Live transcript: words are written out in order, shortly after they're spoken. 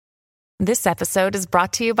This episode is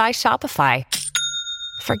brought to you by Shopify.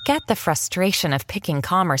 Forget the frustration of picking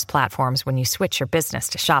commerce platforms when you switch your business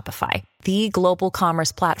to Shopify, the global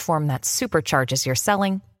commerce platform that supercharges your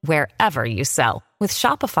selling wherever you sell. With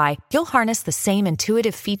Shopify, you'll harness the same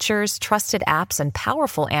intuitive features, trusted apps, and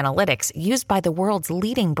powerful analytics used by the world's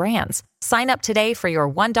leading brands. Sign up today for your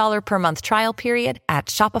 $1 per month trial period at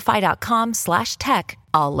shopify.com/tech,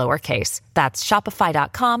 all lowercase. That's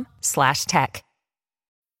shopify.com/tech.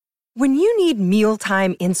 When you need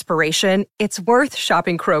mealtime inspiration, it's worth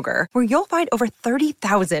shopping Kroger, where you'll find over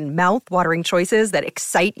 30,000 mouth-watering choices that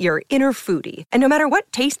excite your inner foodie. And no matter what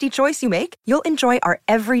tasty choice you make, you'll enjoy our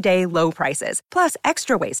everyday low prices, plus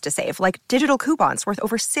extra ways to save, like digital coupons worth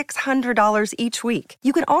over $600 each week.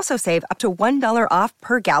 You can also save up to $1 off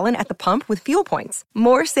per gallon at the pump with fuel points.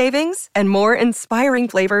 More savings and more inspiring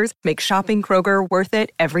flavors make shopping Kroger worth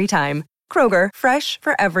it every time. Kroger, fresh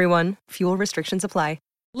for everyone. Fuel restrictions apply.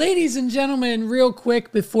 Ladies and gentlemen, real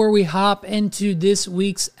quick before we hop into this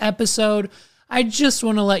week's episode, I just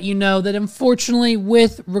want to let you know that unfortunately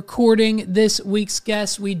with recording this week's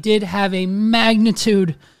guest, we did have a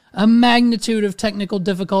magnitude of technical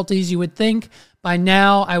difficulties. You would think by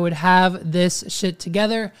now I would have this shit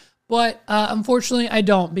together, but unfortunately I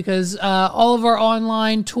don't, because all of our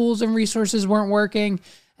online tools and resources weren't working,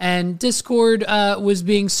 and Discord was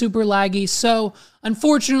being super laggy. So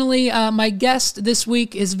unfortunately, my guest this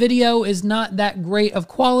week, his video is not that great of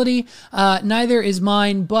quality. Neither is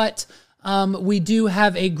mine, but we do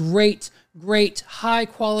have a great high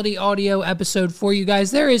quality audio episode for you guys.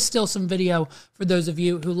 There is still some video for those of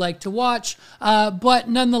you who like to watch, but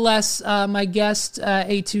nonetheless, my guest,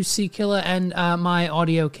 A2C Killa, and my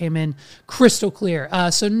audio came in crystal clear.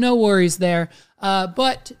 So no worries there.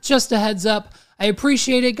 But just a heads up, I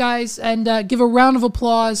appreciate it, guys, and give a round of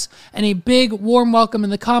applause and a big warm welcome in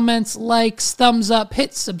the comments, likes, thumbs up,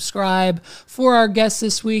 hit subscribe for our guest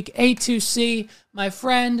this week, A2C, my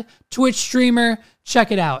friend, Twitch streamer.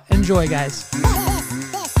 Check it out. Enjoy, guys.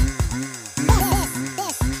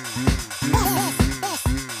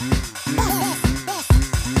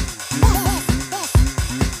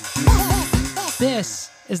 This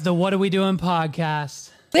is the What Are We Doing podcast.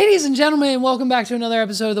 Ladies and gentlemen, welcome back to another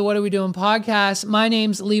episode of the What Are We Doing podcast. My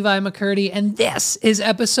name's Levi McCurdy, and this is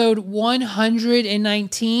episode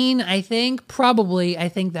 119, I think. Probably, I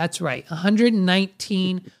think that's right.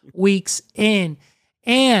 119 weeks in.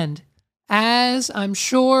 And as I'm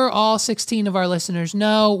sure all 16 of our listeners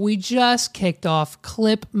know, we just kicked off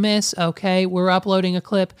Clipmas, okay? We're uploading a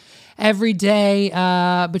clip every day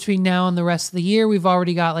between now and the rest of the year. We've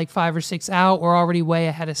already got like 5 or 6 out. We're already way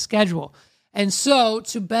ahead of schedule. And so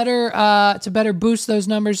to better boost those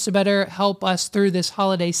numbers, to better help us through this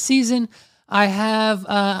holiday season, I have,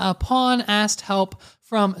 upon asked help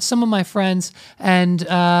from some of my friends and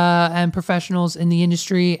professionals in the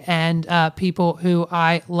industry and people who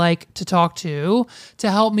I like to talk to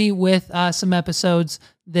help me with some episodes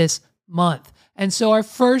this month. And so our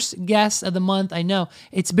first guest of the month, I know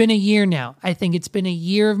it's been a year now. I think it's been a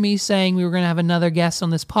year of me saying we were going to have another guest on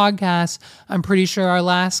this podcast. I'm pretty sure our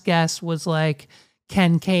last guest was like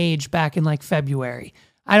Ken Cage back in like February.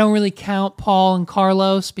 I don't really count Paul and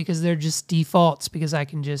Carlos because they're just defaults, because I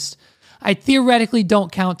theoretically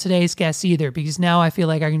don't count today's guest either, because now I feel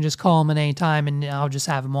like I can just call him at any time and I'll just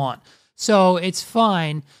have him on. So it's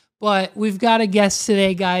fine. But we've got a guest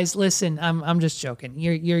today, guys. Listen, I'm just joking.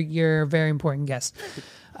 You're a very important guest.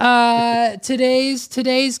 Today's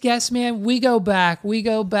guest, man, we go back,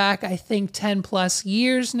 I think 10 plus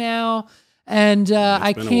years now. And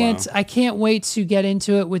I can't wait to get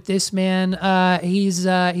into it with this man. He's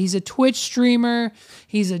a Twitch streamer.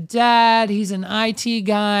 He's a dad. He's an IT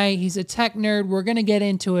guy. He's a tech nerd. We're going to get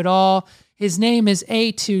into it all. His name is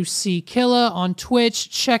A2C Killa on Twitch.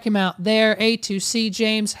 Check him out there. A2C,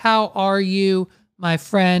 James, how are you, my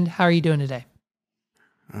friend? How are you doing today?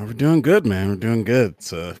 We're doing good, man. We're doing good.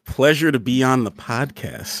 It's a pleasure to be on the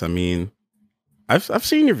podcast. I mean, I've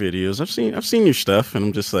seen your videos. I've seen your stuff, and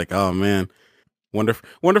I'm just like, oh man, wonder if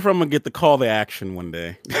I'm gonna get the call to action one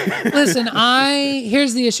day. Listen,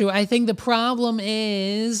 here's the issue. I think the problem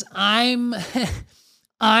is I'm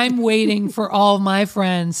waiting for all of my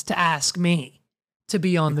friends to ask me to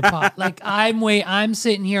be on the pod. Like I'm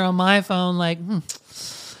sitting here on my phone like,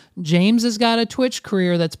 James has got a Twitch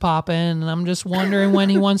career that's popping, and I'm just wondering when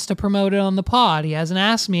he wants to promote it on the pod. He hasn't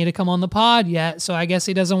asked me to come on the pod yet, so I guess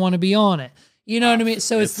he doesn't want to be on it. You know what I mean?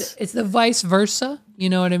 So it's the vice versa. You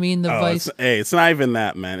know what I mean? It's not even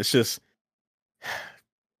that, man. It's just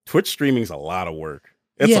Twitch streaming's a lot of work.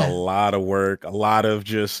 It's a lot of work, a lot of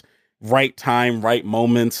just right time, right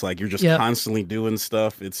moments. Like you're just constantly doing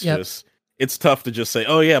stuff. It's it's tough to just say,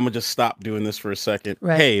 oh yeah, I'm gonna just stop doing this for a second.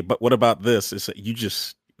 Right. Hey, but what about this? It's you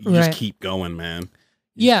just keep going, man.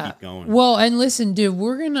 You just keep going. Well, and listen, dude,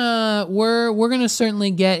 we're gonna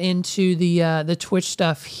certainly get into the Twitch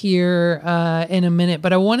stuff here in a minute,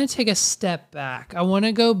 but I want to take a step back. I want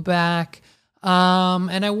to go back,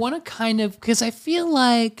 and I want to kind of, because I feel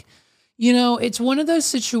like, it's one of those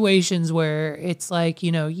situations where it's like,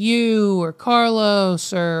 you or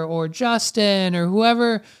Carlos or Justin or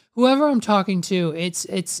whoever I'm talking to, it's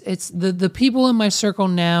the people in my circle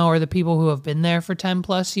now are the people who have been there for 10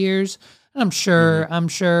 plus years. I'm sure,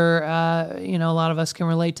 a lot of us can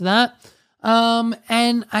relate to that.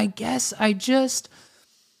 And I guess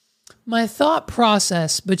my thought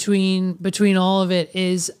process between all of it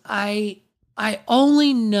is I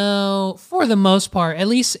only know, for the most part, at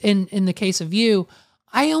least in the case of you,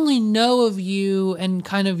 I only know of you and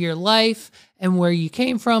kind of your life and where you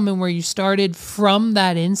came from and where you started from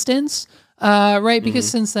that instance, right? Because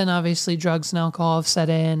since then, obviously, drugs and alcohol have set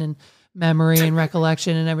in, and memory and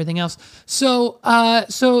recollection and everything else. So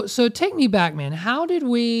take me back, man. How did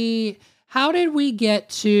we get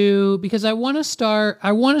to, because I want to start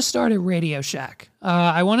at RadioShack.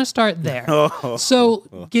 I want to start there.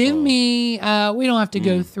 Give me, we don't have to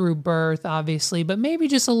go through birth, obviously, but maybe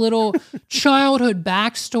just a little childhood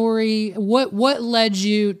backstory. What led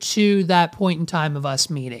you to that point in time of us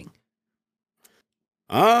meeting?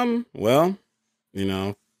 Well,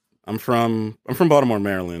 I'm from Baltimore,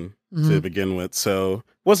 Maryland. To begin with. So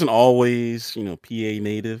wasn't always, PA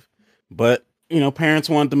native, but, parents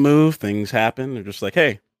wanted to move, things happen. They're just like,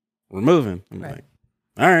 hey, we're moving. I'm like,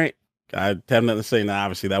 all right. I have nothing to say. Now,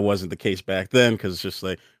 obviously that wasn't the case back then, because it's just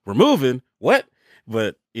like, we're moving. What?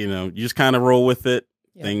 But, you just kind of roll with it.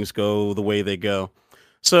 Yep. Things go the way they go.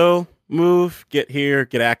 So move, get here,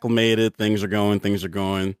 get acclimated. Things are going.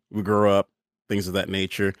 We grow up, things of that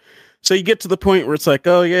nature. So you get to the point where it's like,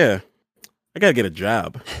 oh yeah, I gotta get a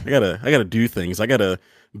job. I gotta do things. I gotta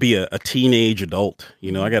be a teenage adult.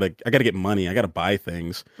 I gotta get money. I gotta buy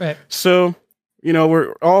things. Right. So,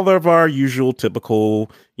 we're all of our usual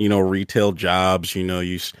typical, retail jobs.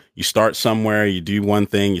 You start somewhere, you do one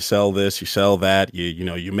thing, you sell this, you sell that,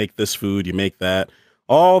 you make this food, you make that.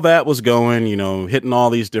 All that was going, hitting all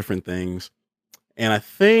these different things. And I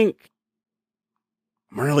think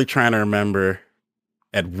I'm really trying to remember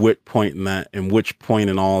at which point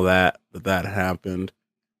in all that happened.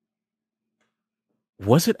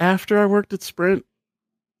 Was it after I worked at Sprint?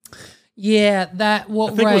 Yeah, I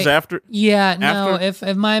think it was after. Yeah, no, if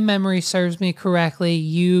my memory serves me correctly,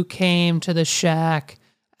 you came to the Shack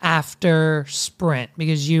after Sprint,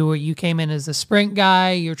 because you came in as the Sprint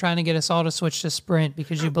guy. You were trying to get us all to switch to Sprint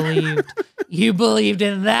because you believed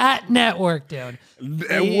in that network, dude.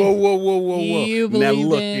 Whoa. You now believed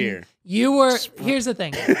look in, here. Here's the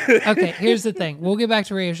thing. Okay, here's the thing. We'll get back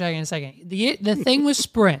to RadioShack in a second. The thing with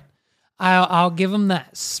Sprint, I'll give them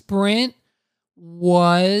that. Sprint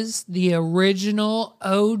was the original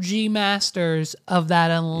OG masters of that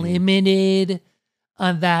unlimited,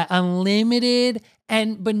 but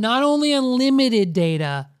not only unlimited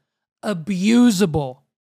data, abusable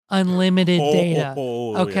unlimited data.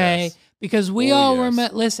 Okay, yes. Because we all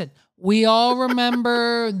remember. Listen. We all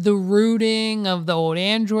remember the routing of the old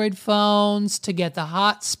Android phones to get the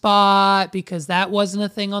hotspot, because that wasn't a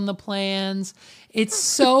thing on the plans. It's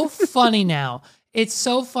so funny now. It's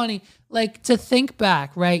so funny, like, to think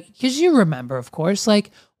back, right? Because you remember, of course, like,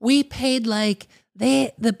 we paid like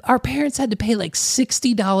our parents had to pay like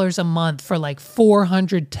 $60 a month for like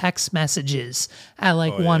 400 text messages at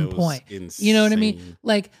like one point. Insane. You know what I mean?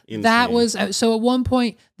 Like insane. That was, so at one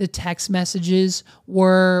point the text messages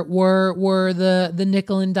were the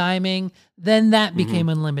nickel and diming. Then that became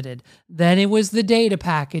unlimited. Then it was the data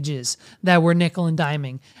packages that were nickel and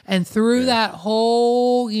diming. And through that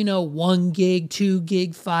whole, 1 gig, 2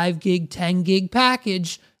 gig, 5 gig, 10 gig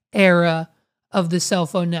package era of the cell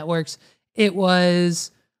phone networks, it was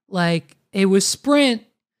Sprint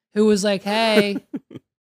who was like, hey,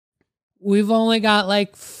 we've only got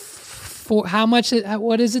like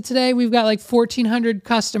what is it today? We've got like 1,400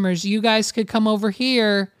 customers. You guys could come over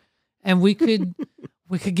here and we could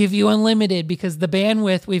give you unlimited, because the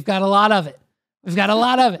bandwidth, we've got a lot of it.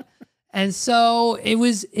 And so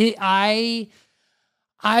I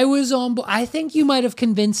was on, I think you might have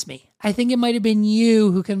convinced me. I think it might have been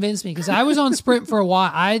you who convinced me, because I was on Sprint for a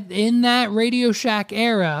while. In that RadioShack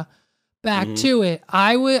era, back to it,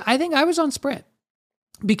 I think I was on Sprint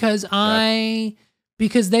because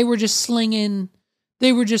they were just slinging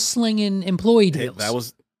employee deals. That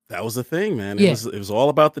was the thing, man. It was all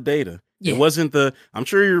about the data. Yeah. It wasn't I'm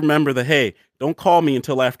sure you remember hey, don't call me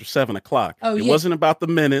until after 7 o'clock. It wasn't about the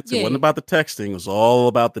minutes. It wasn't about the texting. It was all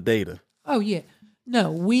about the data. Oh yeah.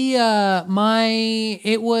 No, that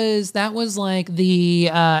was like the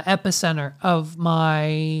epicenter of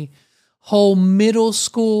my whole middle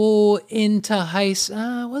school into high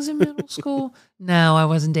school. Was it middle school? No, I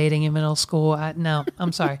wasn't dating in middle school. No,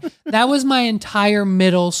 I'm sorry. That was my entire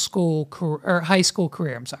middle school or high school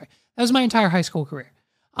career. I'm sorry. That was my entire high school career.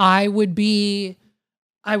 I would get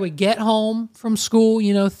home from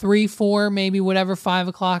school, 3, 4, maybe whatever, 5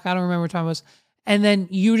 o'clock. I don't remember what time it was. And then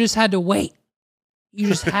you just had to wait. You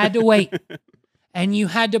just had to wait. And you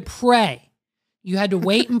had to pray. You had to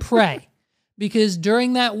wait and pray. Because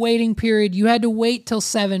during that waiting period, you had to wait till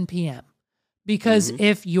 7 p.m. Because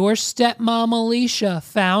if your stepmom Alicia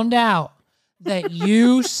found out that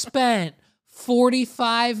you spent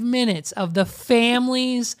 45 minutes of the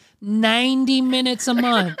family's 90 minutes a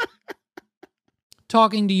month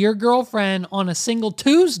talking to your girlfriend on a single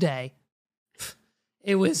Tuesday,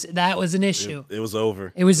 that was an issue. It was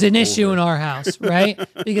over. It was an issue in our house, right?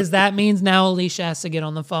 Because that means now Alicia has to get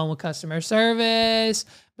on the phone with customer service,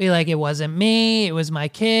 be like, it wasn't me, it was my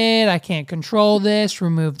kid, I can't control this,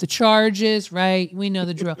 remove the charges, right? We know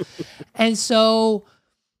the drill. And so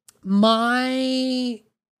I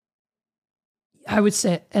would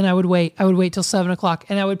sit and I would wait till 7 o'clock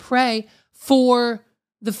and I would pray for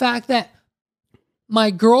the fact that my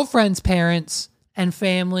girlfriend's parents and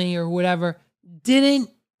family or whatever didn't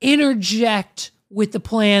interject with the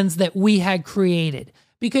plans that we had created.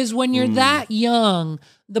 Because when you're that young,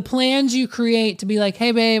 the plans you create to be like,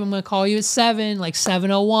 hey, babe, I'm going to call you at 7, like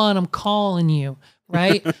 7:01, I'm calling you,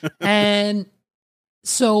 right? And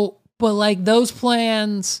so, but like those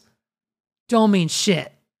plans don't mean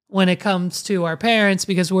shit when it comes to our parents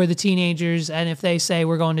because we're the teenagers. And if they say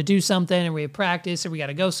we're going to do something and we have practice or we got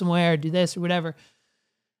to go somewhere or do this or whatever,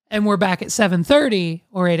 and we're back at 7:30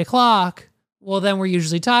 or 8 o'clock, well, then we're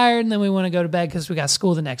usually tired and then we want to go to bed because we got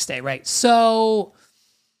school the next day, right? So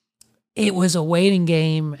it was a waiting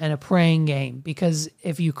game and a praying game because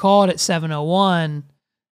if you called at 7:01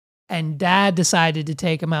 and dad decided to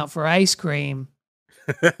take him out for ice cream,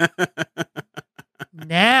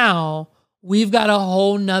 now we've got a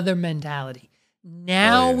whole nother mentality.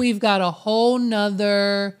 We've got a whole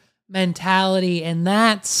nother mentality, and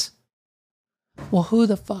that's, well,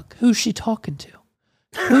 who's she talking to?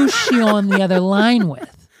 Who's she on the other line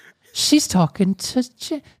with? She's talking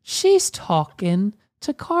to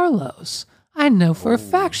Carlos. I know for a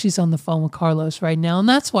fact she's on the phone with Carlos right now, and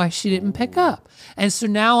that's why she didn't pick up. And so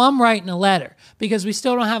now I'm writing a letter because we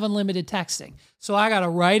still don't have unlimited texting. So I got to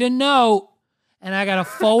write a note, and I got to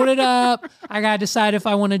fold it up. I got to decide if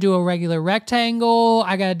I want to do a regular rectangle.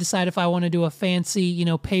 I got to decide if I want to do a fancy,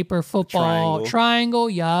 paper football triangle.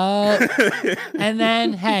 Yup. And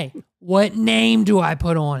then, hey, what name do I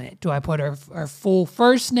put on it? Do I put her full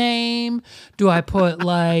first name? Do I put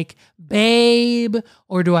like Babe?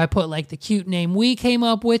 Or do I put like the cute name we came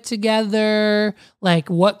up with together? Like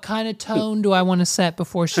what kind of tone do I want to set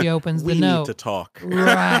before she opens the note? We need to talk.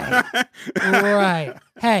 Right. Right.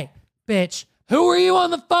 Hey, bitch, who were you on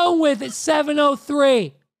the phone with at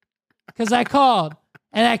 7:03? Because I called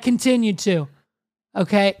and I continued to.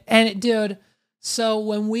 Okay. And dude, so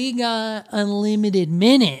when we got unlimited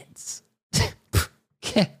minutes,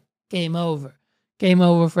 game over. Game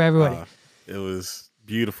over for everybody. It was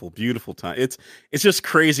beautiful, beautiful time. It's just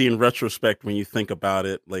crazy in retrospect when you think about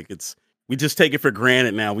it. Like we just take it for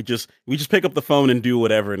granted now. We just pick up the phone and do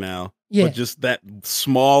whatever now. Yeah. But just that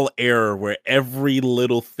small error where every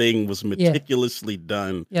little thing was meticulously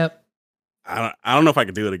done. Yep. I don't know if I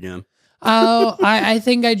could do it again. Oh, I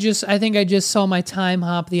think I just saw my time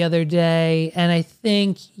hop the other day, and I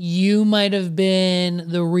think you might have been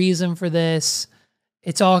the reason for this.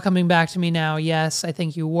 It's all coming back to me now. Yes, I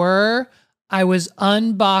think you were. I was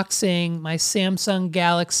unboxing my Samsung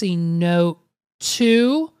Galaxy Note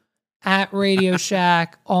 2 at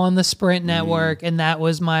RadioShack on the Sprint network, and that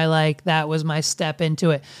was my step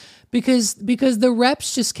into it. Because the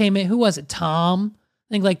reps just came in. Who was it? Tom?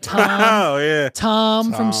 I think like Tom. Oh, yeah.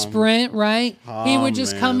 Tom from Sprint, right? He would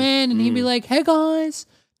just come in and he'd be like, hey guys,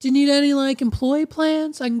 do you need any like employee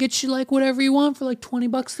plans? I can get you like whatever you want for like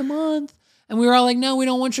 $20 a month. And we were all like, no, we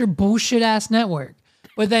don't want your bullshit ass network.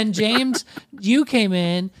 But then James, you came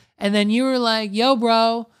in and then you were like, yo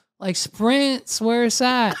bro, like Sprint's where it's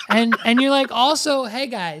at. And you're like, also, hey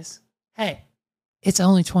guys, hey, it's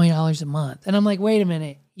only $20 a month. And I'm like, wait a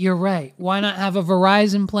minute, you're right. Why not have a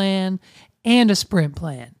Verizon plan and a Sprint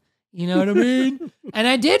plan? You know what I mean? And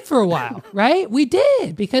I did for a while, right? We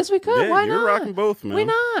did because we could. Yeah, Why you're not? rocking both, man.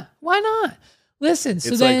 Why not? Listen, so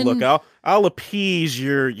It's then, like, look, I'll appease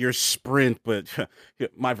your Sprint, but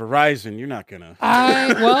my Verizon, you're not gonna.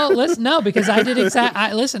 listen, no, because I did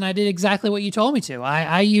I did exactly what you told me to.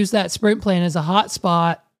 I used that Sprint plan as a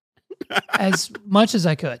hotspot as much as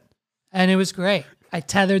I could, and it was great. I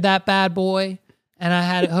tethered that bad boy, and I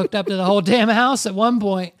had it hooked up to the whole damn house. At one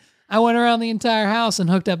point, I went around the entire house and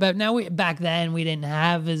hooked up. Now, back then, we didn't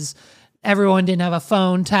have everyone didn't have a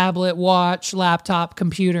phone, tablet, watch, laptop,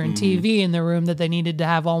 computer, and TV in the room that they needed to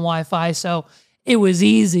have on Wi-Fi. So it was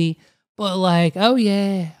easy. But like, oh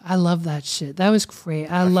yeah, I love that shit. That was great.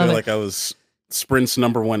 I love feel it. like I was Sprint's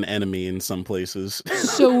number one enemy in some places.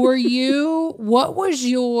 So what was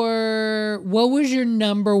your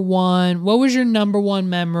number one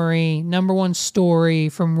memory, number one story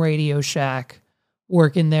from Radio Shack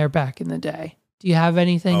working there back in the day? Do you have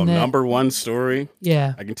anything number one story?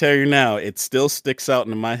 Yeah. I can tell you now, it still sticks out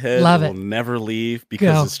in my head. Love it. It will never leave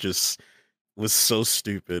because it's just was so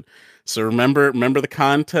stupid. So remember the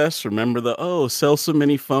contest? Remember sell so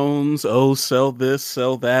many phones. Oh, sell this,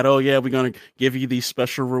 sell that. Oh yeah, we're going to give you these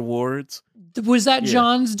special rewards. Was that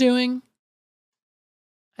John's doing?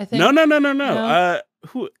 I think. No.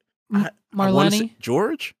 Who? Marlene?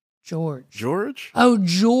 George? Oh, George.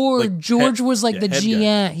 Like George was like the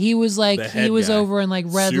GM. guy. He was like, he was guy. over in like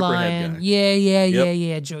Red Super Lion. head guy.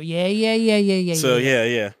 Yeah. George. Yeah. So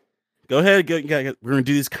yeah. Go ahead. We're going to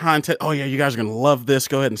do these content. Oh yeah, you guys are going to love this.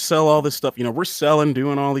 Go ahead and sell all this stuff. We're selling,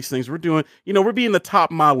 doing all these things. We're doing, we're being the top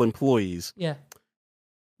model employees. Yeah.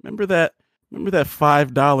 Remember that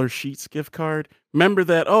 $5 Sheets gift card? Remember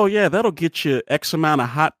that? Oh yeah, that'll get you X amount of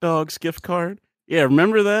hot dogs gift card. Yeah.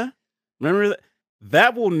 Remember that?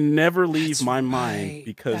 That will never leave my mind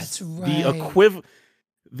because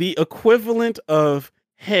the equivalent of,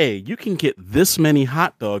 hey, you can get this many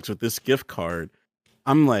hot dogs with this gift card.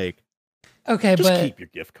 I'm like, okay, just but keep your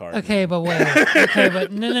gift card. Okay, but wait. Okay,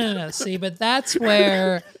 but no. See, but that's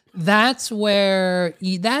where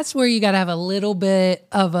you got to have a little bit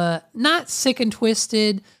of a not sick and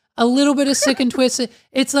twisted. A little bit of sick and twisted.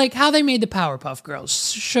 It's like how they made the Powerpuff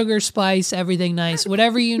Girls. Sugar, spice, everything nice.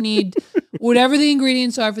 Whatever you need, whatever the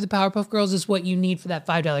ingredients are for the Powerpuff Girls is what you need for that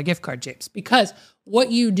 $5 gift card, James. Because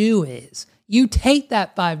what you do is you take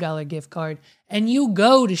that $5 gift card and you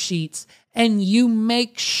go to Sheets and you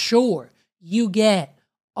make sure you get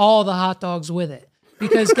all the hot dogs with it.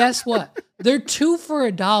 Because guess what? They're 2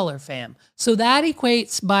 for $1, fam. So that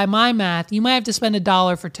equates, by my math, you might have to spend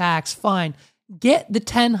 $1 for tax. Fine. Get the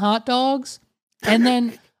 10 hot dogs, and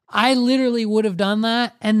then I literally would have done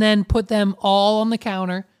that and then put them all on the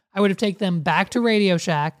counter. I would have taken them back to Radio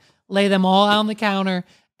Shack, lay them all out on the counter,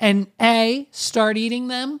 and start eating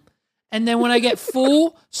them. And then when I get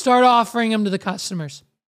full, start offering them to the customers.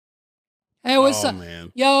 Hey, what's up?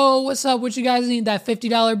 Man. Yo, what's up? What you guys need? That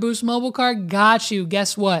 $50 Boost mobile card? Got you.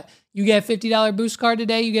 Guess what? You get a $50 Boost card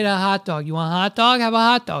today, you get a hot dog. You want a hot dog? Have a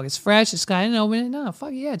hot dog. It's fresh. It's kind of open. No,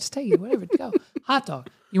 fuck yeah, just take it. Whatever. Go. Hot dog.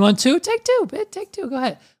 You want 2? Take 2. Take 2. Go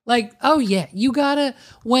ahead. Like, oh yeah, you gotta,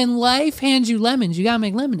 when life hands you lemons, you gotta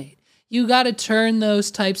make lemonade. You gotta turn those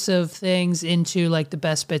types of things into like the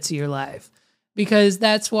best bits of your life. Because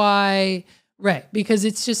that's why, right, because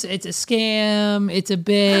it's a scam. It's a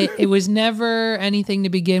bit, it was never anything to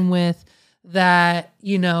begin with. That,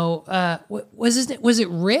 what was his name? Was it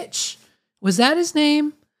Rich? Was that his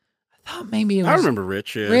name? I thought maybe it was. I remember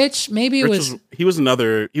Rich. Yeah. Rich. Maybe it was. He was one of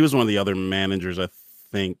the other managers, I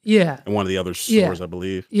think. Yeah. In one of the other stores, I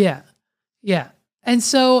believe. Yeah. And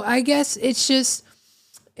so I guess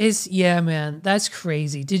yeah, man, that's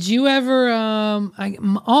crazy. Did you ever?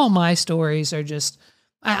 All my stories are just.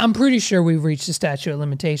 I'm pretty sure we've reached the statute of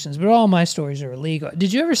limitations, but all my stories are illegal.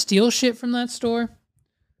 Did you ever steal shit from that store?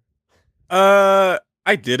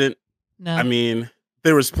 I didn't. No. I mean,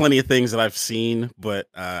 there was plenty of things that I've seen, but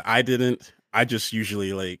I didn't. I just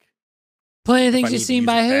usually like plenty of things you've seen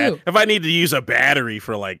by who? If I need to use a battery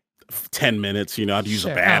for like 10 minutes, I'd use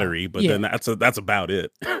a battery, but then that's about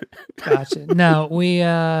it. Gotcha. No, we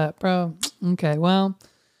bro. Okay, well,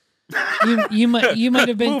 you might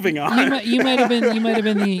have been moving on. You might have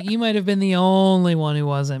been the only one who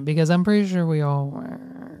wasn't, because I'm pretty sure we all were.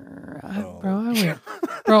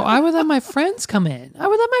 I would let my friends come in. I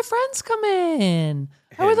was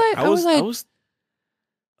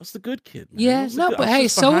the good kid, man. Yeah, but hey,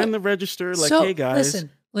 so behind the register, like, hey guys,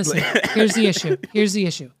 listen. Here's the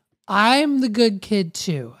issue. I'm the good kid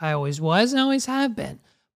too. I always was and always have been.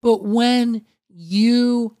 But when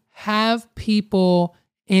you have people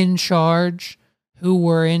in charge who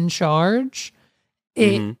were in charge,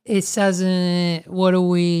 it doesn't.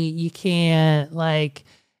 You can't, like.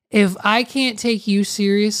 If I can't take you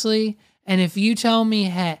seriously And if you tell me,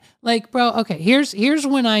 hey, like, bro, okay, here's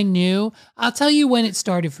when I knew. I'll tell you when it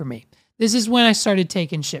started for me. This is when I started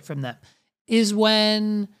taking shit from them. Is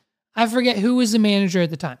when, I forget who was the manager at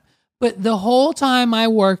the time, but the whole time I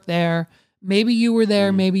worked there, maybe you were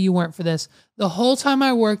there, maybe you weren't for this. The whole time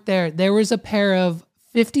I worked there was a pair of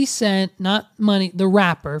 50 Cent, not money, the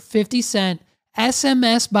rapper, 50 Cent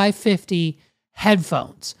SMS by 50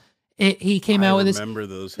 headphones. He came out with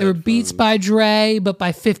his, they were Beats by Dre, but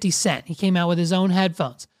by 50 Cent. He came out with his own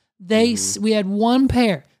headphones. We had one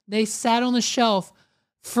pair. They sat on the shelf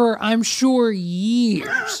for, I'm sure,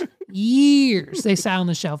 years. Years they sat on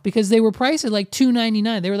the shelf because they were priced at like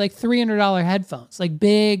 $299. They were like $300 headphones, like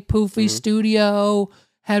big, poofy studio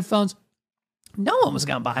headphones. No one was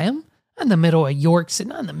going to buy them. In the middle of York City,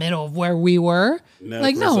 not in the middle of where we were. No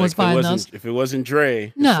one was buying those. If it wasn't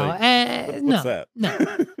Dre, no, what's that? No.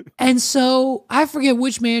 And so I forget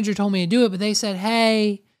which manager told me to do it, but they said,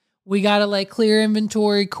 hey, we got to like clear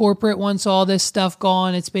inventory. Corporate wants all this stuff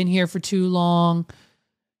gone. It's been here for too long.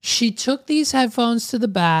 She took these headphones to the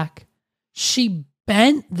back. She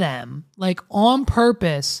bent them like on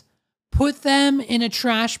purpose, put them in a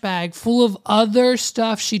trash bag full of other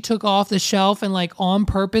stuff she took off the shelf and like on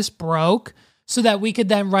purpose broke so that we could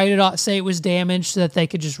then write it off, say it was damaged so that they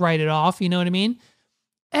could just write it off. You know what I mean?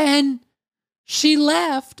 And she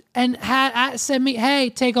left and said me, hey,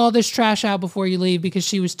 take all this trash out before you leave because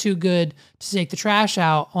she was too good to take the trash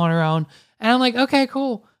out on her own. And I'm like, okay,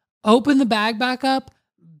 cool. Open the bag back up,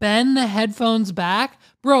 bend the headphones back.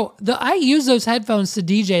 Bro, I used those headphones to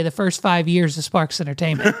DJ the first 5 years of Sparks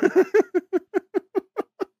Entertainment.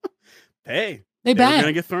 Hey, they were going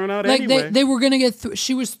to get thrown out like anyway. They were going to get,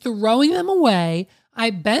 she was throwing them away.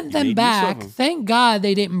 I bent them back. Thank God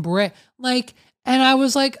they didn't break. Like, and I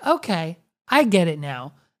was like, okay, I get it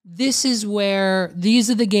now. This is where, these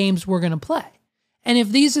are the games we're going to play. And if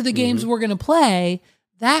these are the games we're going to play,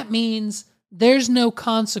 that means there's no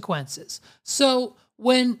consequences. So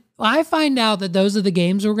when I find out that those are the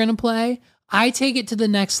games we're going to play, I take it to the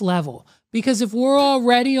next level. Because if we're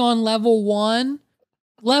already on level 1,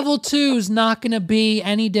 level 2 is not going to be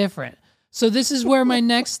any different. So this is where my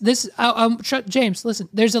next, James, listen,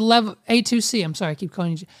 there's a level A2C. I'm sorry, I keep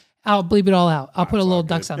calling you. I'll bleep it all out. I'll put a little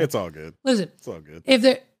ducks on it. It's all good. Listen, it's all good.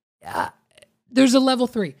 If there's a level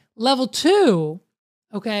 3, level 2,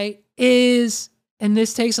 okay, is, and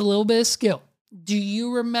this takes a little bit of skill. Do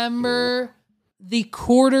you remember the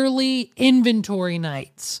quarterly inventory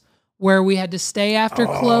nights where we had to stay after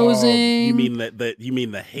closing? You mean you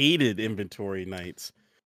mean the hated inventory nights?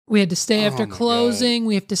 We had to stay after closing. God.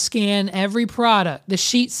 We have to scan every product. The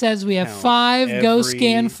sheet says we have 5. Go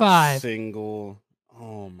scan 5.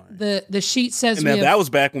 Oh my! The sheet says and that was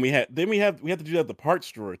back when we had. Then we had to do that at the parts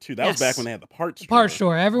store too. That was back when they had the parts store. Parts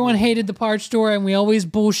store. Everyone hated the parts store, and we always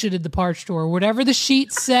bullshitted the parts store. Whatever the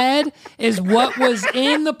sheet said is what was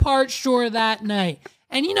in the parts store that night.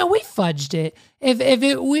 And you know, we fudged it.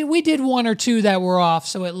 We did 1 or 2 that were off,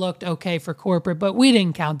 so it looked okay for corporate, but we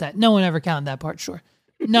didn't count that. No one ever counted that parts store.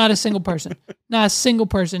 Not a single person. Not a single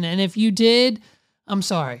person. And if you did, I'm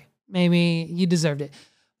sorry. Maybe you deserved it.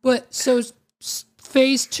 But so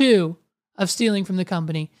phase 2 of stealing from the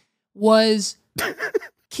company was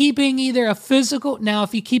keeping either a physical. Now,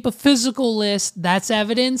 if you keep a physical list, that's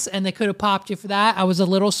evidence, and they could have popped you for that. I was a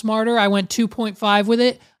little smarter. I went 2.5 with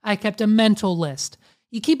it. I kept a mental list.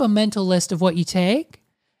 You keep a mental list of what you take,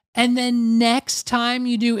 and then next time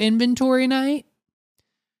you do inventory night,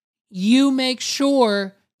 you make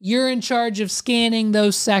sure you're in charge of scanning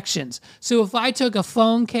those sections. So if I took a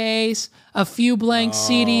phone case, a few blank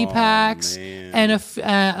CD packs, and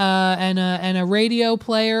a radio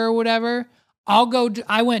player or whatever,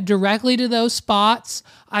 I went directly to those spots.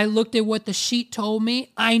 I looked at what the sheet told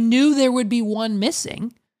me. I knew there would be 1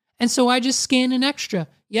 missing, and so I just scanned an extra.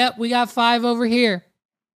 Yep, we got 5 over here,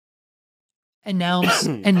 and now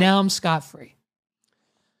I'm scot-free.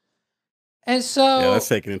 And so that's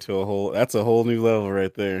taken into that's a whole new level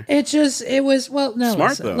right there.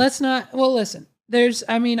 Smart though. Let's not, listen,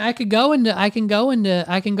 I can go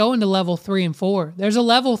into level 3 and 4. There's a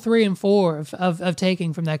level 3 and 4 of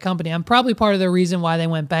taking from that company. I'm probably part of the reason why they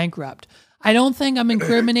went bankrupt. I don't think I'm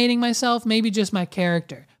incriminating myself, maybe just my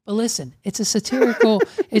character. But listen, it's a satirical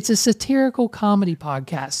comedy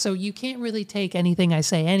podcast, so you can't really take anything I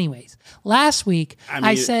say anyways. Last week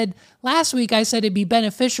I said it'd be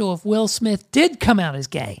beneficial if Will Smith did come out as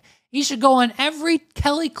gay. He should go on every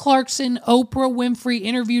Kelly Clarkson, Oprah Winfrey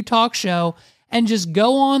interview talk show and just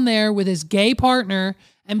go on there with his gay partner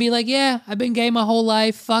and be like, yeah, I've been gay my whole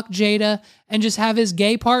life. Fuck Jada. And just have his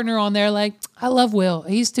gay partner on there like, I love Will.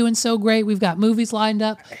 He's doing so great. We've got movies lined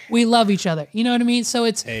up. We love each other. You know what I mean? So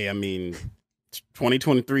it's... Hey, I mean,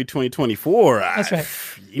 2023, 2024. That's right.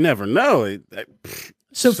 You never know.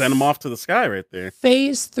 So send them off to the sky right there.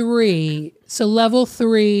 Phase 3, so level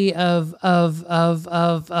 3 of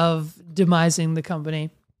demising the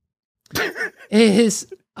company is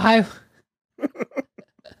I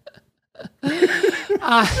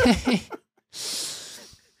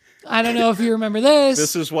don't know if you remember this.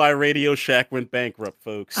 This is why RadioShack went bankrupt,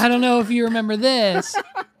 folks. I don't know if you remember this,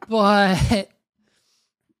 but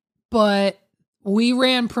we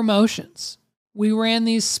ran promotions. We ran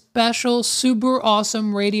these special, super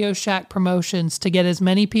awesome RadioShack promotions to get as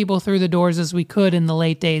many people through the doors as we could in the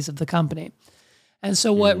late days of the company. And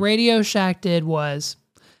so what RadioShack did was,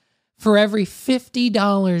 for every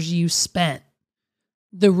 $50 you spent,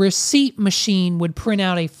 the receipt machine would print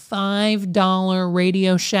out a $5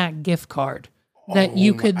 RadioShack gift card that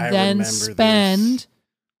you could then spend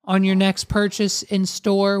on your next purchase in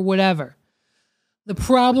store, whatever. The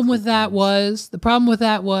problem with that was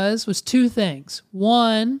two things.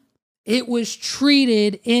 One, it was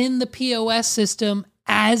treated in the POS system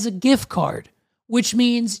as a gift card, which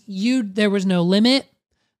means there was no limit.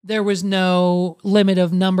 There was no limit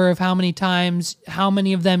of number of how many times, how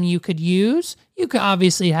many of them you could use. You could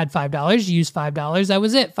obviously had $5, you used $5. That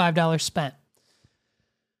was it, $5 spent.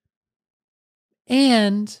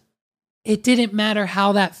 And it didn't matter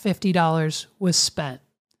how that $50 was spent.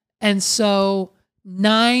 And so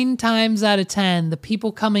 9 times out of 10, the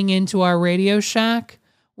people coming into our RadioShack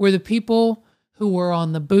were the people who were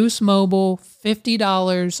on the Boost Mobile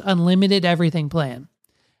 $50 unlimited everything plan.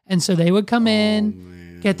 And so they would come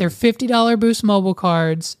in, get their $50 Boost Mobile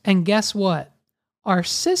cards, and guess what? Our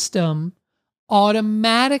system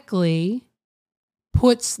automatically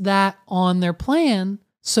puts that on their plan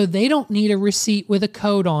so they don't need a receipt with a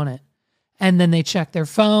code on it. And then they check their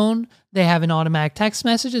phone. They have an automatic text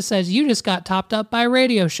message that says, you just got topped up by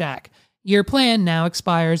RadioShack. Your plan now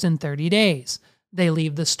expires in 30 days. They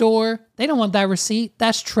leave the store. They don't want that receipt.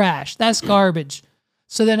 That's trash. That's garbage.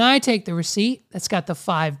 So then I take the receipt that's got the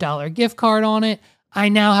 $5 gift card on it. I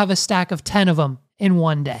now have a stack of 10 of them in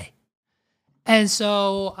one day. And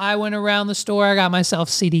so I went around the store. I got myself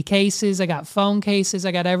CD cases. I got phone cases.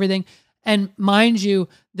 I got everything. And mind you,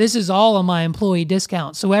 this is all on my employee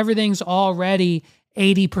discount. So everything's already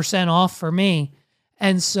 80% off for me.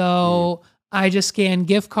 And so I just scanned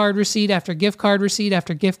gift card receipt after gift card receipt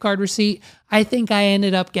after gift card receipt. I think I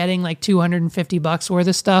ended up getting like $250 worth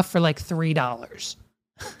of stuff for like $3.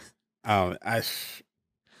 Oh,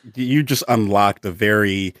 you just unlocked a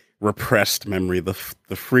very repressed memory. The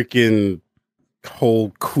freaking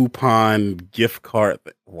whole coupon gift card.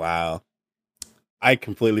 Wow. I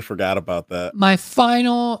completely forgot about that. My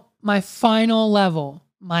final level,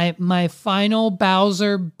 my final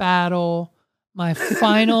Bowser battle, my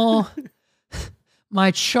final,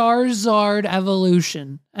 my Charizard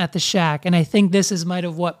evolution at the Shack, and I think this might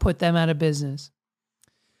have what put them out of business,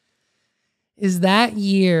 is that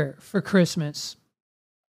year for Christmas.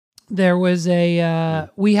 There was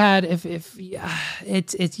we had,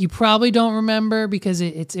 it's you probably don't remember because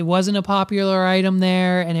it wasn't a popular item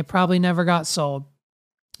there and it probably never got sold.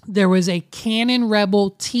 There was a Canon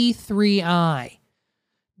Rebel T3i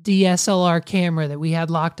DSLR camera that we had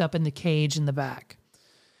locked up in the cage in the back.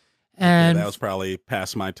 And that was probably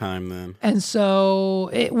past my time then. And so,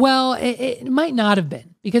 it might not have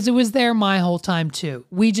been because it was there my whole time too.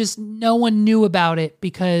 No one knew about it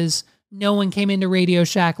because no one came into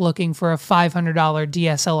RadioShack looking for a $500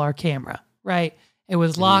 DSLR camera, right? It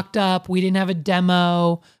was locked up. We didn't have a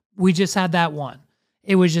demo. We just had that one.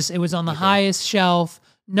 It was on the highest shelf.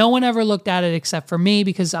 No one ever looked at it except for me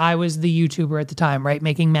because I was the YouTuber at the time, right?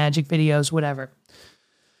 Making magic videos, whatever.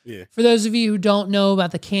 Yeah. For those of you who don't know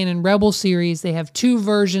about the Canon Rebel series, they have 2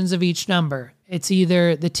 versions of each number. It's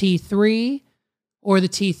either the T3 or the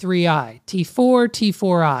T3i, T4,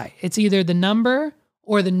 T4i. It's either the number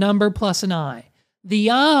or the number plus an I.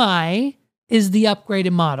 The I is the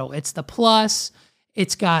upgraded model. It's the plus.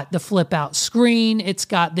 It's got the flip out screen. It's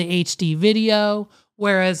got the HD video,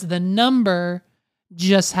 whereas the number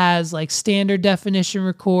just has like standard definition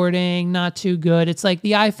recording, not too good. It's like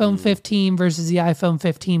the iPhone 15 versus the iPhone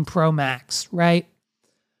 15 Pro Max, right?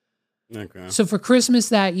 Okay. So for Christmas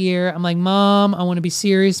that year, I'm like, Mom, I want to be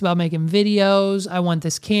serious about making videos. I want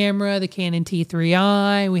this camera, the Canon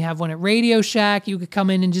T3i. We have one at RadioShack. You could come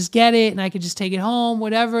in and just get it and I could just take it home,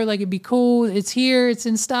 whatever. Like it'd be cool. It's here. It's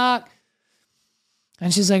in stock.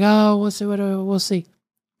 And she's like, oh, we'll see. We'll see.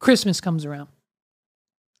 Christmas comes around.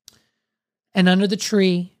 And under the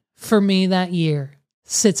tree for me that year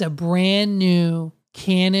sits a brand new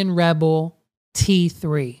Canon Rebel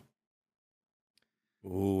T3.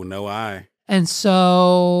 Ooh, no eye. And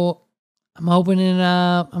so I'm opening it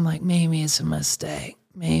up. I'm like, maybe it's a mistake.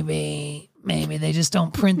 Maybe they just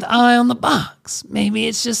don't print the eye on the box. Maybe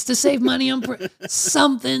it's just to save money on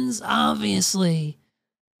something's obviously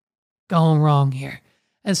going wrong here.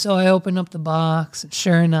 And so I open up the box, and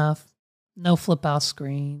sure enough, no flip out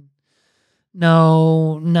screen.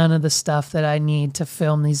 None of the stuff that I need to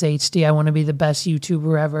film these HD. I want to be the best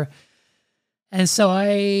YouTuber ever. And so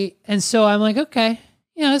I'm like, okay,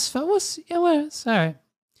 it's fun. It's all right.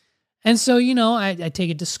 And so, I take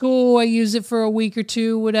it to school. I use it for a week or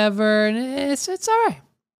two, whatever. And it's all right.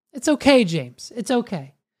 It's okay, James. It's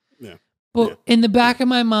okay. Yeah. But in the back of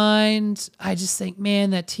my mind, I just think, man,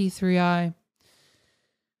 that T3i.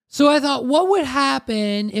 So I thought, what would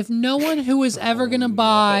happen if no one who was ever going to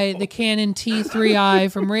buy the Canon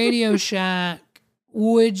T3i from RadioShack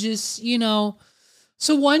would just,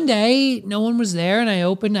 So one day, no one was there, and I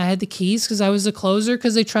had the keys because I was a closer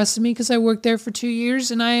because they trusted me because I worked there for 2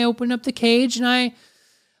 years, and I opened up the cage, and I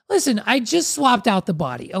just swapped out the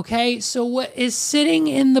body, okay? So what is sitting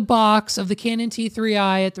in the box of the Canon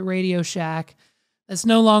T3i at the RadioShack that's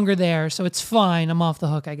no longer there, so it's fine. I'm off the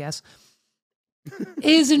hook, I guess.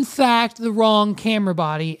 Is in fact the wrong camera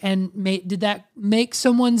body, and did that make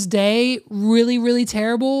someone's day really, really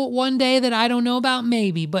terrible one day that I don't know about?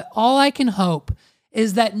 Maybe, but all I can hope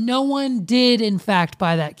is that no one did in fact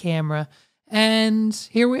buy that camera, and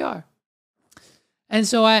here we are. And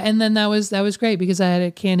so then that was great because I had a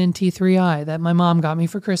Canon T3i that my mom got me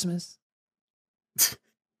for Christmas. That's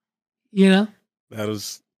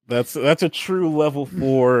a true level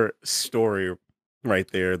 4 story. Right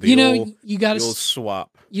there, you got to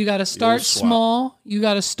swap. You got to start small. You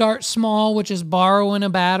got to start small, which is borrowing a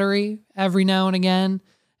battery every now and again,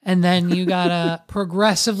 and then you got to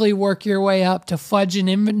progressively work your way up to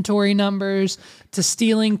fudging inventory numbers, to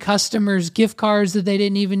stealing customers' gift cards that they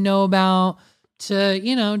didn't even know about.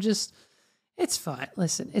 Just it's fine.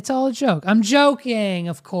 Listen, it's all a joke. I'm joking,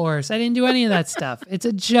 of course. I didn't do any of that stuff. It's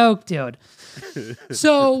a joke, dude.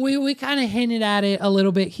 So we kind of hinted at it a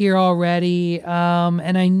little bit here already.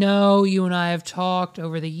 And I know you and I have talked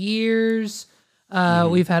over the years.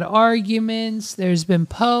 We've had arguments. There's been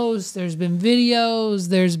posts. There's been videos.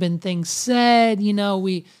 There's been things said.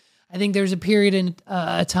 I think there's a period in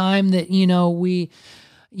a time that, we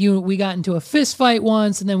got into a fist fight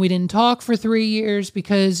once, and then we didn't talk for 3 years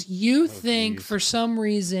because you think for some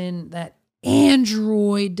reason that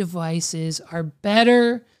Android devices are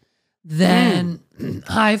better than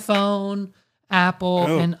iPhone,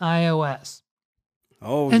 Apple, and iOS.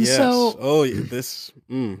 And yes.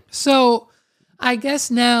 So I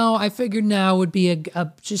guess I figured now would be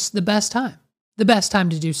just the best time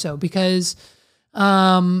to do so because,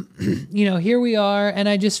 here we are, and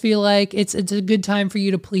I just feel like it's a good time for you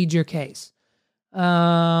to plead your case.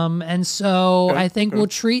 And so I think we'll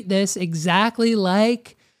treat this exactly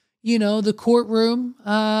like, the courtroom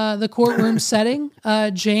setting.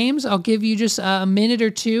 James, I'll give you just a minute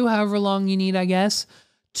or two, however long you need, I guess,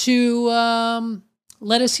 to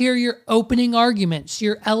let us hear your opening arguments,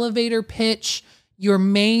 your elevator pitch, your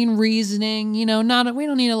main reasoning. We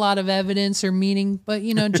don't need a lot of evidence or meaning, but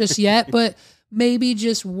just yet, but maybe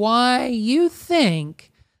just why you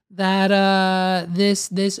think that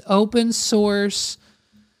this open source,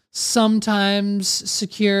 sometimes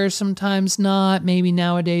secure, sometimes not, maybe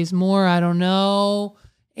nowadays more, I don't know.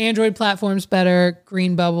 Android platform's better,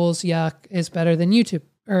 green bubbles, yuck, is better than YouTube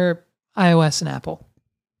or iOS and Apple.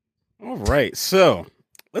 All right, so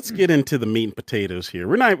let's get into the meat and potatoes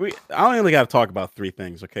here. I only got to talk about 3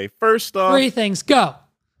 things, okay? First off, 3 things, go.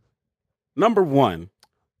 Number 1,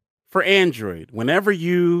 for Android, whenever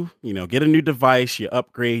you get a new device, you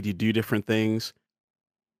upgrade, you do different things.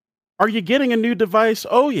 Are you getting a new device?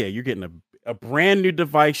 Oh yeah, you're getting a brand new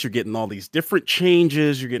device. You're getting all these different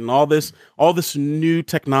changes. You're getting all this new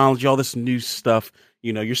technology, all this new stuff.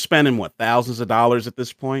 You're spending thousands of dollars at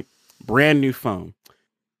this point. Brand new phone.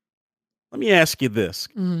 Let me ask you this: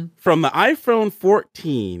 from the iPhone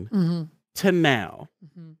 14 to now,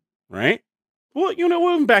 right? Well,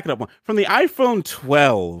 we'll even back it up one. From the iPhone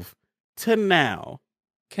 12 to now,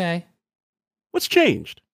 okay, what's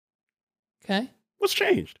changed? Okay. What's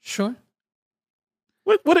changed? Sure.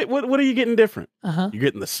 What are you getting different? You're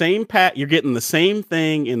getting the same You're getting the same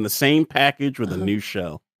thing in the same package with a new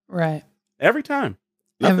shell. Right. Every time.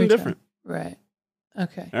 Nothing different. Right.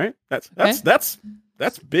 Okay. All right.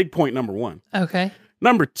 That's big point number 1. Okay.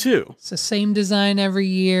 Number 2. It's the same design every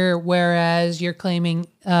year, whereas you're claiming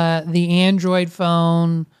the Android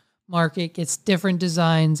phone market gets different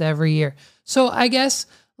designs every year. So I guess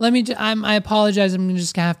I apologize. I'm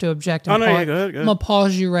just gonna have to object. Oh no, yeah, go ahead. I'm gonna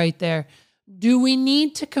pause you right there. Do we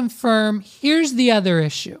need to confirm? Here's the other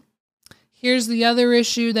issue. Here's the other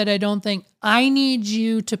issue that I don't think I need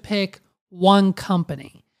you to pick one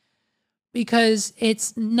company, because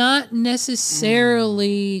it's not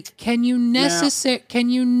necessarily, can we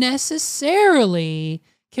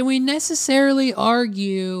necessarily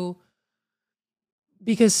argue,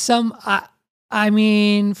 because I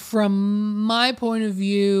mean, from my point of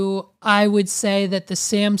view, I would say that the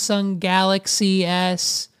Samsung Galaxy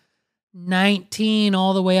S19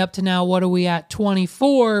 all the way up to now, what are we at,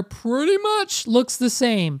 24, pretty much looks the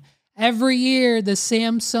same. Every year, the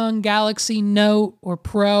Samsung Galaxy Note or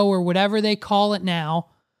Pro or whatever they call it now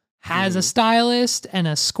has a stylus and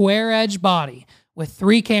a square edge body with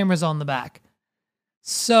 3 cameras on the back.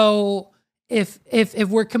 So if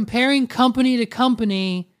we're comparing company to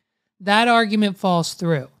company, that argument falls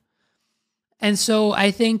through. And so I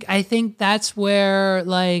think that's where,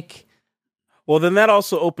 like... Well, then that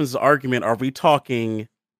also opens the argument. Are we talking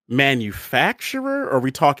manufacturer, or are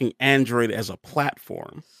we talking Android as a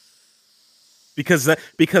platform? Because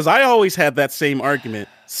I always had that same argument.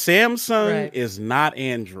 Samsung is not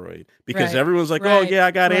Android, because everyone's like, oh yeah,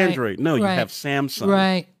 I got Android. No, you have Samsung.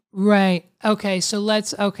 Right.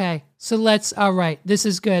 All right. This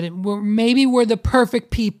is good. Maybe we're the perfect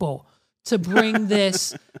people to bring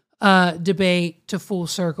this debate to full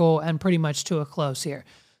circle and pretty much to a close here.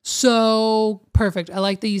 So perfect. I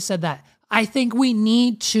like that you said that. I think it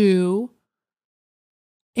needs to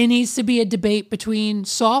be a debate between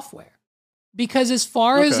software, because as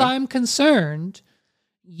far as I'm concerned,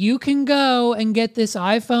 you can go and get this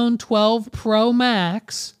iPhone 12 Pro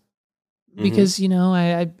Max, because,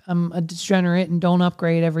 I'm a degenerate and don't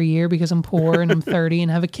upgrade every year because I'm poor and I'm 30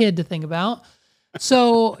 and have a kid to think about.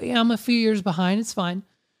 So I'm a few years behind. It's fine.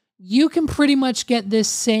 You can pretty much get this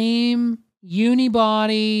same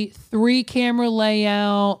unibody, 3-camera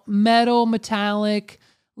layout, metallic,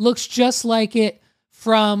 looks just like it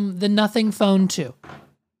from the Nothing Phone 2.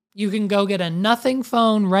 You can go get a Nothing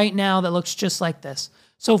phone right now that looks just like this.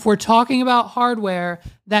 So if we're talking about hardware,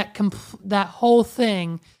 that whole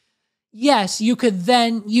thing, yes, you could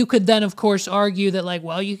then of course argue that, like,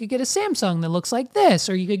 well, you could get a Samsung that looks like this,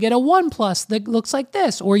 or you could get a OnePlus that looks like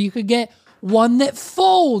this, or you could get one that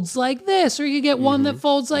folds like this, or you could get one that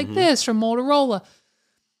folds like this from Motorola.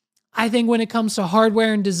 I think when it comes to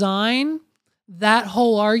hardware and design, that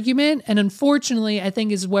whole argument, and unfortunately, I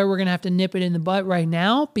think is where we're going to have to nip it in the butt right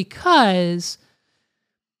now, because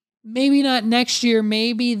maybe not next year,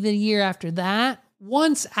 maybe the year after that,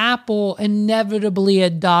 once Apple inevitably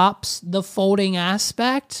adopts the folding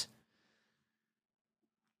aspect,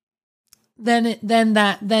 then it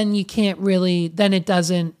doesn't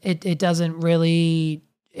really,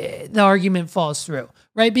 the argument falls through,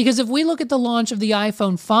 right? Because if we look at the launch of the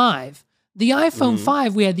iPhone 5, we had the iPhone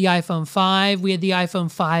 5, we had the iPhone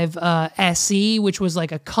 5 SE, which was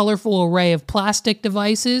like a colorful array of plastic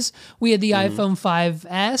devices. We had the iPhone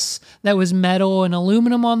 5S that was metal and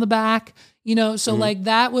aluminum on the back, so like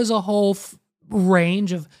that was a whole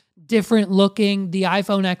range of different looking. The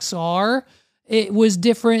iPhone XR, it was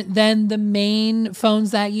different than the main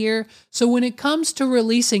phones that year. So when it comes to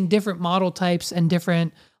releasing different model types and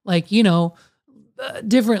different,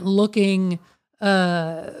 different looking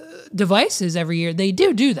devices every year, they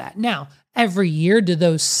do that. Now, every year, do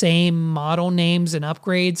those same model names and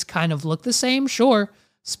upgrades kind of look the same? Sure,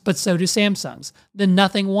 but so do Samsung's. The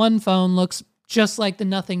Nothing 1 phone looks just like the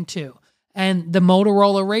Nothing 2. And the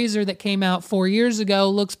Motorola Razr that came out 4 years ago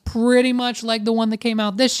looks pretty much like the one that came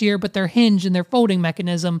out this year, but their hinge and their folding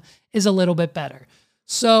mechanism is a little bit better.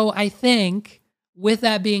 So I think, with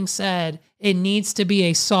that being said, it needs to be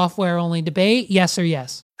a software-only debate, yes or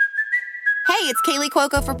yes. Hey, it's Kaylee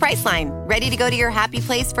Cuoco for Priceline. Ready to go to your happy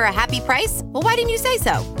place for a happy price? Well, why didn't you say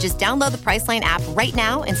so? Just download the Priceline app right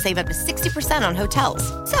now and save up to 60% on hotels.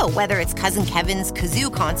 So whether it's Cousin Kevin's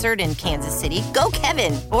Kazoo Concert in Kansas City, go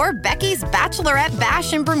Kevin, or Becky's Bachelorette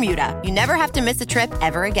Bash in Bermuda, you never have to miss a trip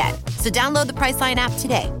ever again. So download the Priceline app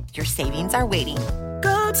today. Your savings are waiting.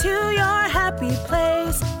 Go to your happy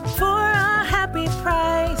place for a happy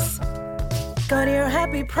price. Go to your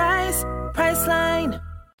happy price, Priceline.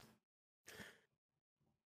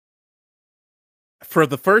 For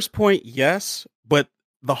the first point, yes, but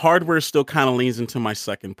the hardware still kind of leans into my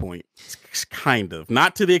second point. It's kind of.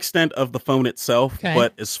 Not to the extent of the phone itself,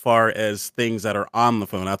 but as far as things that are on the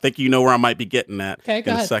phone. I think you know where I might be getting at in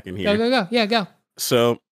a second here. Go. Yeah, go.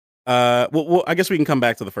 So, well, I guess we can come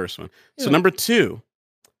back to the first one. So number 2,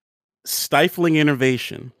 stifling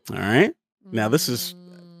innovation. All right. Now, this is,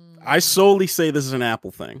 I solely say this is an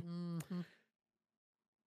Apple thing.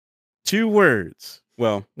 2 words.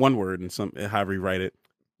 Well, 1 word and some however you write it.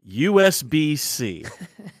 USB-C.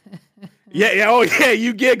 Yeah. Oh, yeah.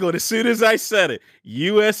 You giggled as soon as I said it.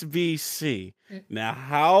 USB-C. Now,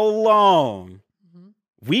 how long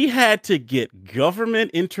we had to get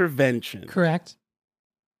government intervention? Correct.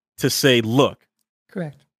 To say, look.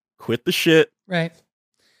 Correct. Quit the shit. Right.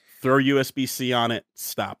 Throw USB-C on it.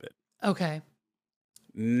 Stop it. Okay.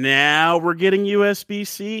 Now we're getting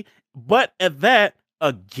USB-C, but at that,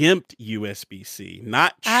 a gimped USB-C,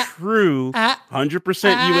 not true 100%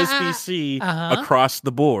 USB-C across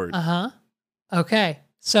the board. Okay.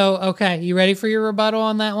 So, you ready for your rebuttal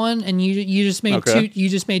on that one? And you just made you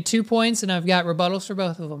just made 2 points, and I've got rebuttals for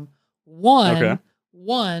both of them.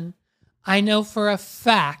 One, I know for a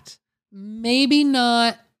fact, maybe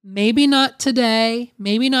not today,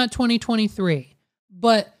 maybe not 2023,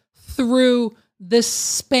 but through the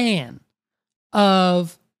span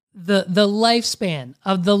of the lifespan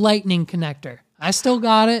of the lightning connector. I still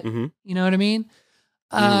got it. You know what I mean?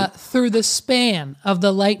 Through the span of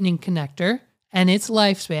the lightning connector and its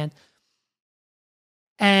lifespan.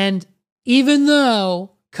 And even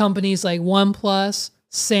though companies like OnePlus,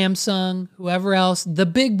 Samsung, whoever else, the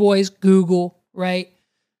big boys, Google, right?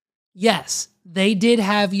 Yes, they did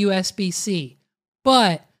have USB-C,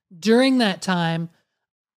 but during that time,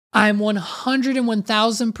 I'm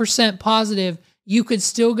 101,000% positive you could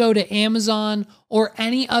still go to Amazon or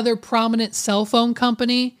any other prominent cell phone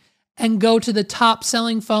company and go to the top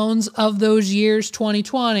selling phones of those years,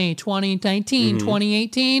 2020, 2019,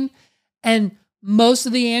 2018. And most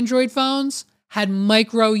of the Android phones had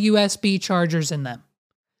micro USB chargers in them.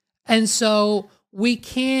 And so we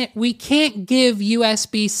can't give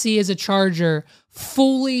USB-C as a charger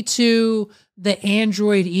fully to the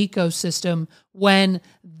Android ecosystem when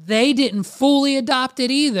they didn't fully adopt it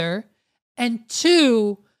either. And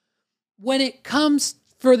 2, when it comes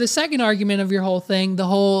for the second argument of your whole thing, the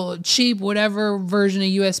whole cheap whatever version of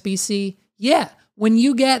USB-C, yeah, when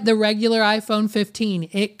you get the regular iPhone 15,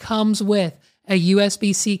 it comes with a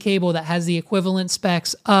USB-C cable that has the equivalent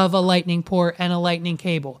specs of a lightning port and a lightning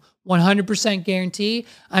cable. 100% guarantee.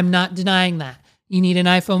 I'm not denying that. You need an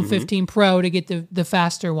iPhone 15 Pro to get the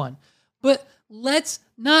faster one. But let's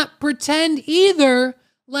not pretend either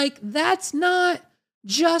like that's not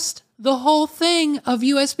just the whole thing of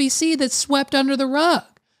USB-C that's swept under the rug.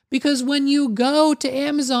 Because when you go to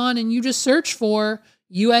Amazon and you just search for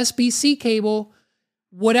USB-C cable,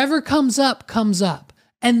 whatever comes up, comes up.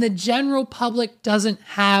 And the general public doesn't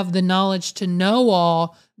have the knowledge to know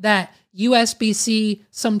all that USB-C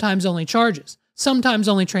sometimes only charges, sometimes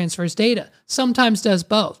only transfers data, sometimes does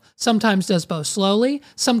both, sometimes does both slowly,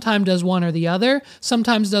 sometimes does one or the other,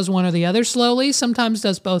 sometimes does one or the other slowly, sometimes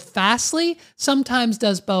does both fastly, sometimes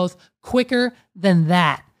does both quicker than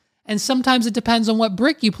that. And sometimes it depends on what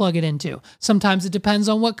brick you plug it into. Sometimes it depends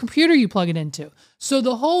on what computer you plug it into. So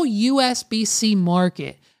the whole USB-C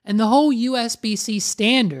market and the whole USB-C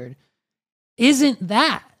standard isn't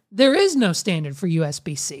that. There is no standard for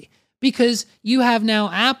USB-C because you have now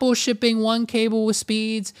Apple shipping one cable with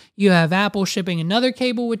speeds. You have Apple shipping another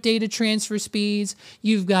cable with data transfer speeds.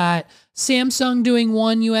 You've got Samsung doing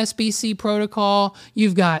one USB-C protocol.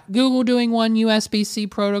 You've got Google doing one USB-C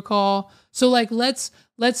protocol. So let's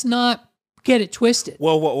not get it twisted.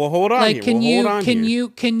 Well, hold on. Can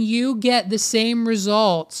you get the same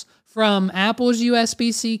results from Apple's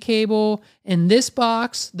USB-C cable in this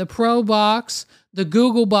box, the Pro box, the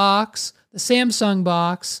Google box, the Samsung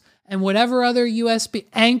box, and whatever other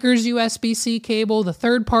Anker's USB-C cable, the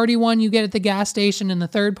third-party one you get at the gas station and the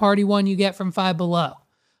third-party one you get from Five Below?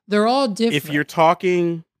 They're all different. If you're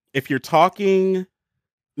talking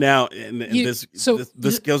now, and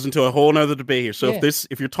this goes into a whole nother debate here. So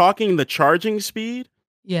if you're talking the charging speed,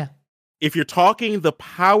 if you're talking the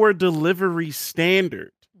power delivery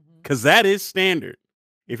standard, because that is standard.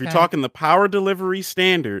 If you're talking the power delivery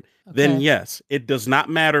standard, then yes, it does not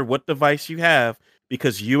matter what device you have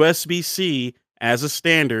because USB-C as a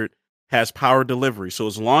standard has power delivery. So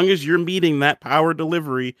as long as you're meeting that power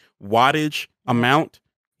delivery wattage amount,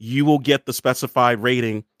 you will get the specified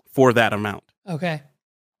rating for that amount. Okay.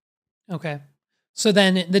 So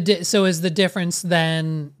then is the difference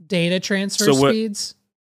then data transfer speeds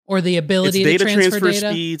or the ability to transfer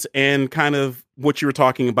data? Speeds and kind of what you were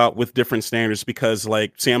talking about with different standards, because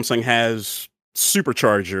like Samsung has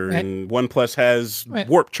supercharger and OnePlus has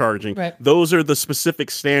warp charging. Those are the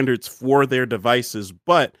specific standards for their devices.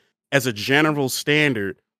 But as a general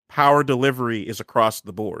standard, power delivery is across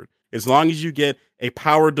the board. As long as you get a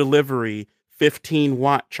power delivery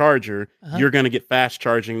 15-watt charger, you're going to get fast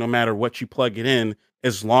charging no matter what you plug it in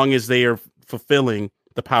as long as they are fulfilling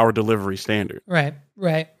the power delivery standard. Right.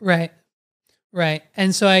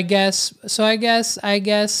 And so I guess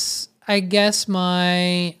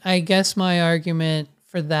my argument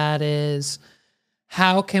for that is,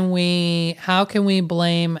 how can we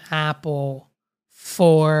blame Apple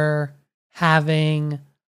for having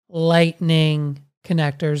Lightning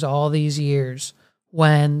connectors all these years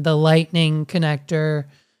when the Lightning connector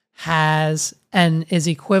has and is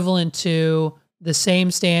equivalent to the same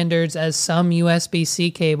standards as some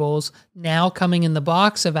USB-C cables now coming in the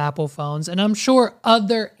box of Apple phones? And I'm sure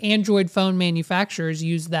other Android phone manufacturers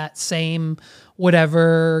use that same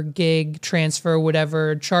whatever gig transfer,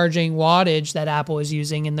 whatever charging wattage that Apple is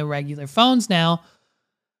using in the regular phones now.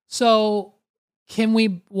 So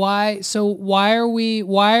why are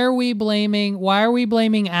we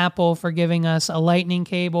blaming Apple for giving us a Lightning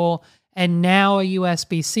cable and now a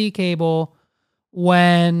USB-C cable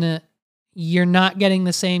when you're not getting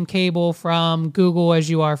the same cable from Google as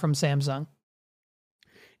you are from Samsung?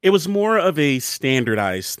 It was more of a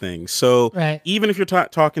standardized thing. So even if you're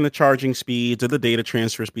talking the charging speeds or the data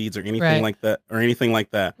transfer speeds or anything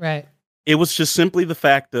like that, right? It was just simply the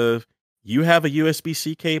fact of, you have a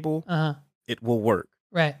USB-C cable, it will work.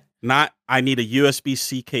 Right. Not, I need a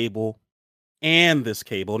USB-C cable and this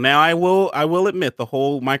cable. Now, I will admit, the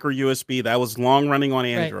whole micro USB, that was long running on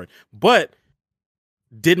Android. But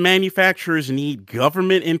did manufacturers need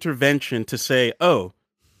government intervention to say, oh,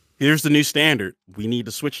 here's the new standard, we need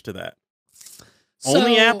to switch to that?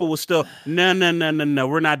 Only Apple was still, no,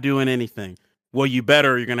 we're not doing anything. Well, you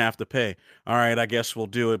better, you're going to have to pay. All right, I guess we'll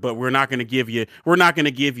do it, but we're not going to give you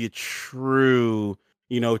true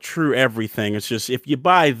everything. It's just, if you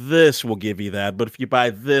buy this, we'll give you that. But if you buy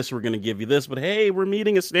this, we're going to give you this. But hey, we're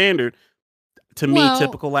meeting a standard. To me,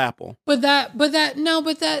 typical Apple. But that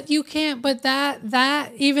you can't. But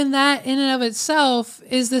that even that in and of itself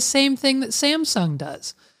is the same thing that Samsung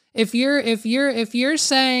does. If you're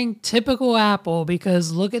saying typical Apple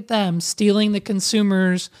because look at them stealing the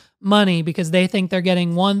consumer's money because they think they're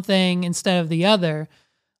getting one thing instead of the other,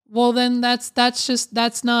 well then that's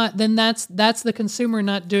the consumer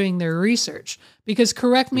not doing their research. Because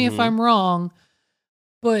correct me if I'm wrong,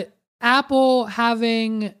 but Apple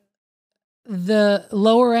having the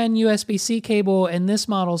lower end USB-C cable in this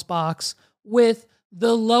model's box with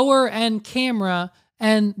the lower end camera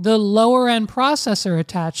and the lower end processor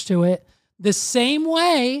attached to it, the same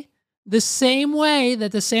way that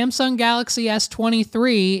the Samsung Galaxy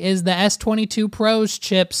S23 is the S22 Pro's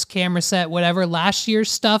chips, camera set, whatever, last year's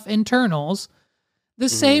stuff internals, the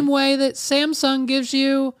same way that Samsung gives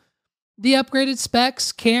you the upgraded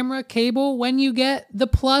specs, camera, cable when you get the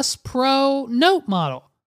Plus Pro Note model.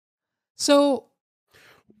 So,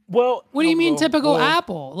 what do you mean typical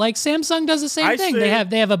Apple? Like Samsung does the same thing. They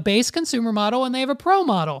have a base consumer model and they have a Pro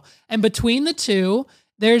model, and between the two,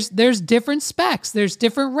 there's different specs, there's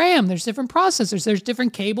different RAM, there's different processors, there's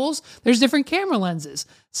different cables, there's different camera lenses.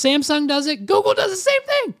 Samsung does it. Google does the same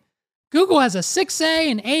thing. Google has a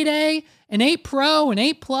 6A, an 8A, an 8 Pro, an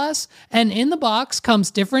 8 Plus, and in the box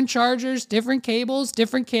comes different chargers, different cables,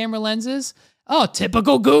 different camera lenses. Oh,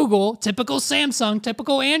 typical Google, typical Samsung,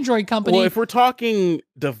 typical Android company. Well, if we're talking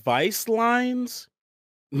device lines,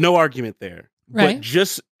 no argument there. Right.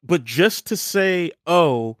 But just to say,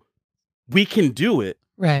 oh, we can do it.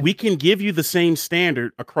 Right. We can give you the same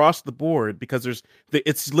standard across the board because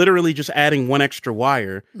it's literally just adding one extra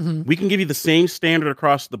wire. We can give you the same standard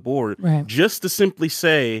across the board. Right. Just to simply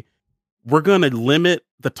say, we're going to limit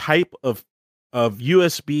the type of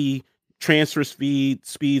USB transfer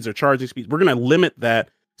speeds or charging speeds. We're going to limit that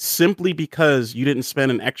simply because you didn't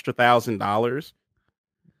spend an extra $1,000.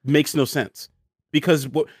 Makes no sense, because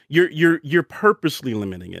you're purposely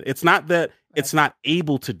limiting it. It's not that it's not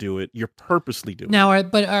able to do it. You're purposely doing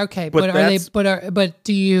it. But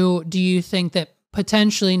do you think that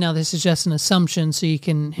potentially, now this is just an assumption, so you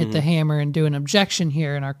can hit the hammer and do an objection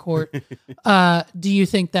here in our court. Do you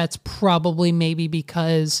think that's probably maybe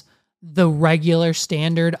because the regular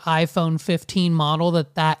standard iPhone 15 model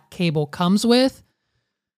that cable comes with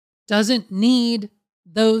doesn't need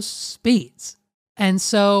those speeds? And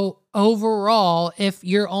so overall, if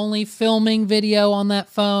you're only filming video on that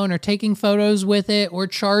phone or taking photos with it or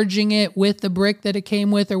charging it with the brick that it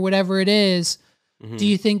came with or whatever it is, do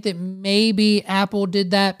you think that maybe Apple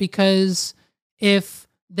did that because if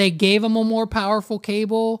they gave them a more powerful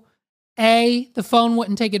cable, A, the phone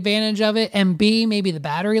wouldn't take advantage of it, and B, maybe the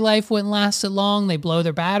battery life wouldn't last so long. They blow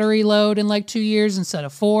their battery load in like 2 years instead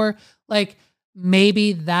of 4. Like,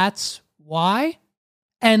 maybe that's why.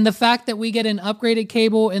 And the fact that we get an upgraded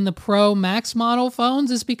cable in the Pro Max model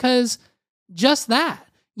phones is because just that.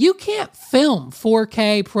 You can't film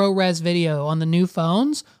 4K ProRes video on the new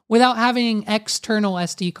phones without having an external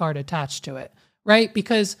SD card attached to it, right?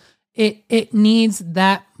 Because it needs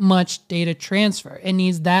that much data transfer. It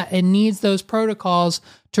needs those protocols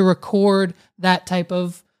to record that type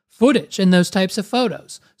of footage and those types of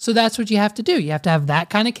photos. So that's what you have to do. You have to have that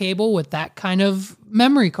kind of cable with that kind of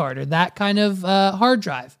memory card or that kind of hard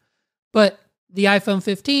drive. But the iPhone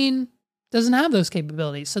 15 doesn't have those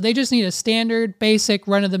capabilities. So they just need a standard, basic,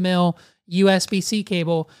 run-of-the-mill USB-C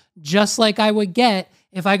cable, just like I would get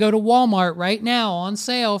if I go to Walmart right now on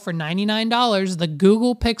sale for $99. The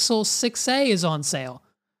Google Pixel 6a is on sale.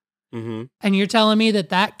 Mm-hmm. And you're telling me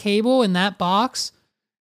that cable in that box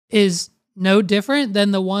is no different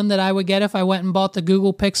than the one that I would get if I went and bought the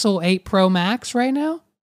Google Pixel 8 Pro Max right now?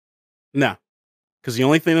 No, because the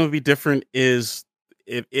only thing that would be different is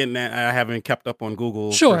in that I haven't kept up on Google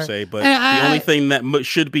per se, but the only thing that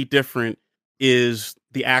should be different is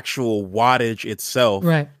the actual wattage itself,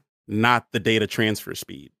 right? Not the data transfer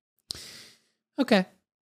speed. Okay.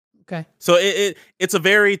 So it's a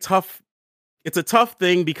very tough. It's a tough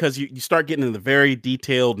thing because you start getting into the very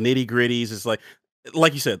detailed nitty gritties. It's like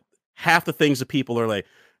you said, half the things that people are like,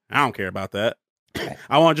 I don't care about that. Right.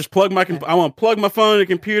 I want to just plug my I want to plug my phone in the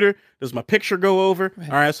computer. Does my picture go over? Right.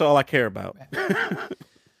 All right, that's all I care about. Right.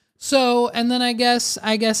 So, and then I guess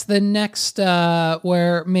the next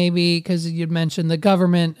where maybe, because you'd mentioned the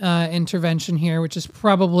government intervention here, which is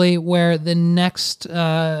probably where the next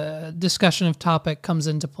discussion of topic comes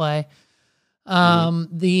into play.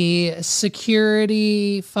 The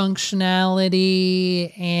security,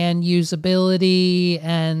 functionality, and usability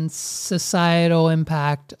and societal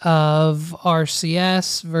impact of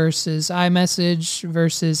RCS versus iMessage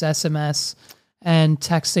versus SMS and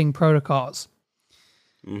texting protocols.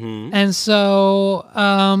 Mm-hmm. And so,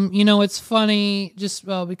 it's funny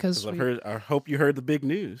because I hope you heard the big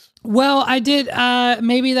news. Well, I did.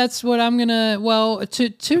 Maybe that's what I'm gonna. Well,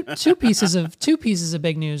 two pieces of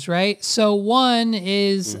big news, right? So one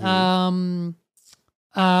is, I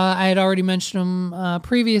had already mentioned them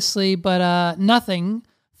previously, but Nothing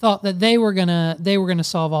thought that they were gonna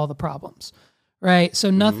solve all the problems, right?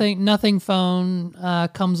 So Nothing phone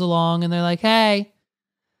comes along and they're like, hey,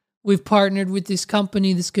 we've partnered with this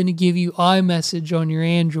company that's going to give you iMessage on your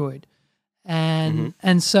Android.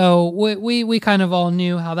 And so we kind of all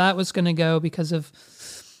knew how that was going to go because of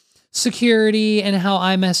security and how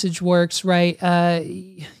iMessage works, right?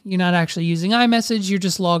 You're not actually using iMessage. You're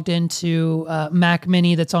just logged into Mac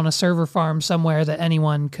Mini that's on a server farm somewhere that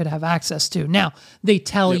anyone could have access to. Now, they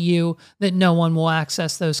tell you that no one will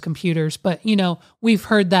access those computers, but, we've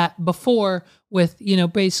heard that before with,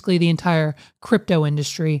 basically the entire crypto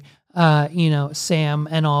industry, Sam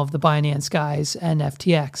and all of the Binance guys and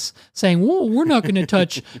FTX saying, well, we're not going to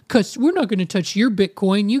touch your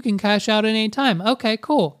Bitcoin. You can cash out at any time. Okay,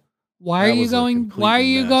 cool. Why are you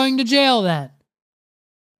going to jail then?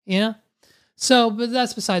 So, but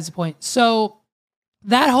that's besides the point. So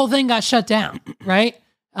that whole thing got shut down, right?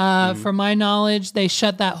 From my knowledge, they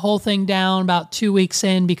shut that whole thing down about 2 weeks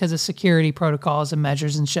in because of security protocols and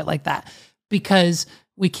measures and shit like that. Because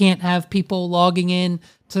we can't have people logging in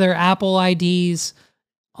to their Apple IDs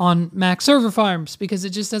on Mac server farms because it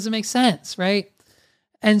just doesn't make sense, right?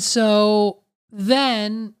 And so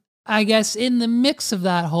then, I guess in the mix of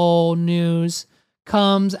that whole news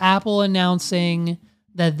comes Apple announcing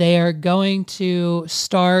that they are going to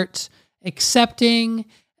start accepting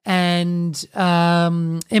and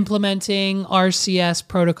implementing RCS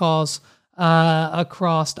protocols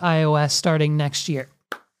across iOS starting next year.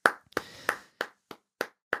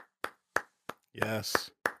 Yes.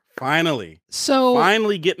 Finally. So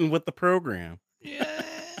finally getting with the program.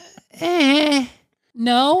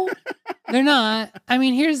 No, they're not. I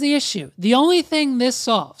mean, here's the issue. The only thing that this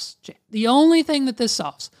solves, the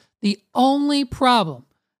only problem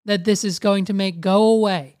that this is going to make go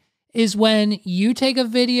away is when you take a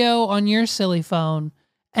video on your silly phone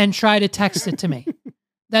and try to text it to me.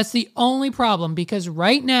 That's the only problem, because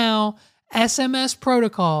right now, SMS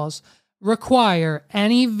protocols require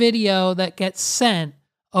any video that gets sent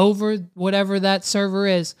over whatever that server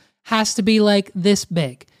is has to be like this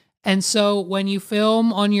big. And so when you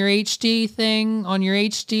film on your HD thing, on your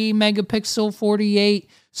HD megapixel 48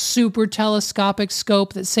 super telescopic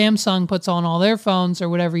scope that Samsung puts on all their phones or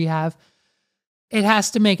whatever you have, it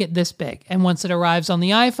has to make it this big. And once it arrives on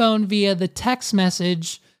the iPhone via the text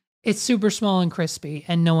message, it's super small and crispy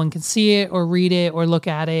and no one can see it or read it or look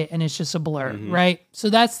at it. And it's just a blur, right?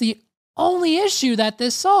 So that's the only issue that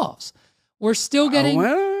this solves. We're still getting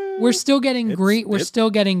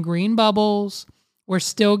green bubbles. We're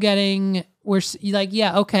like,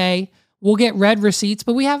 yeah, okay, we'll get red receipts,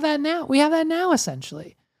 but we have that now. We have that now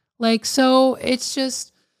essentially. Like, so it's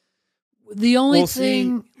just the only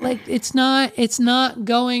thing, like, it's not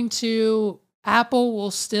going to, Apple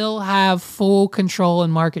will still have full control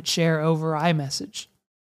and market share over iMessage.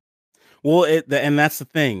 Well, and that's the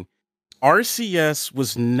thing. RCS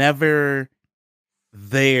was never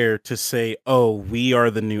there to say, oh, we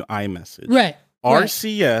are the new iMessage. Right.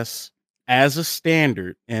 RCS as a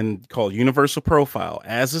standard, and called Universal Profile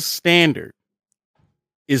as a standard,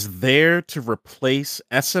 is there to replace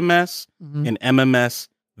SMS and MMS.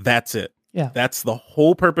 That's it. Yeah. That's the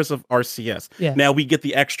whole purpose of RCS. Yeah. Now we get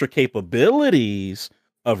the extra capabilities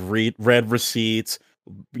of read receipts,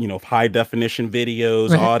 high definition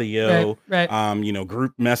videos, audio,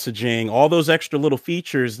 group messaging, all those extra little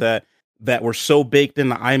features that were so baked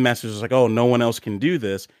into iMessage. It's like, oh, no one else can do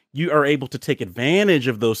this. You are able to take advantage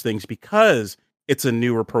of those things because it's a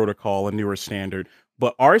newer protocol, a newer standard.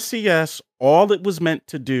 But RCS, all it was meant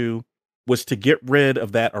to do was to get rid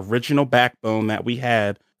of that original backbone that we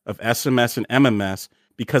had of SMS and MMS,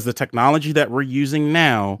 because the technology that we're using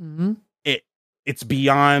now, it's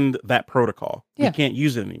beyond that protocol. Yeah. We can't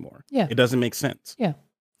use it anymore. Yeah. It doesn't make sense. Yeah.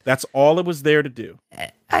 That's all it was there to do.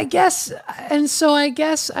 I guess. And so I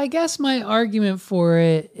guess my argument for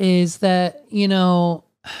it is that,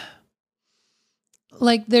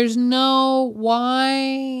 like, there's no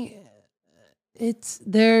why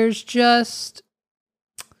there's just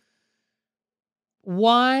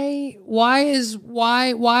why is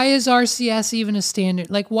RCS even a standard?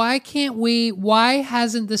 Like, why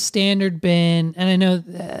hasn't the standard been, and I know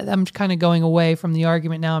I'm kind of going away from the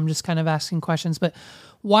argument now, I'm just kind of asking questions, but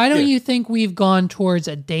why don't you think we've gone towards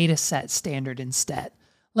a data set standard instead?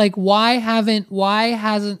 Like, why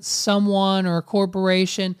hasn't someone or a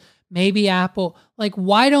corporation, maybe Apple, like,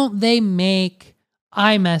 why don't they make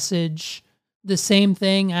iMessage the same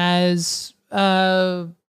thing as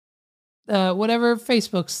whatever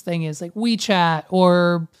Facebook's thing is, like WeChat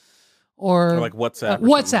or like WhatsApp.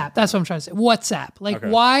 WhatsApp. That's what I'm trying to say. WhatsApp. Like, okay.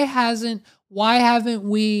 why haven't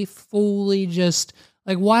we fully just,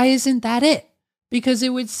 like, why isn't that it? Because it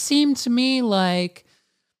would seem to me like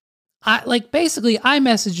basically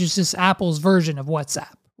iMessage is just Apple's version of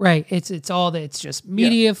WhatsApp, right? It's just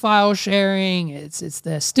media file sharing. It's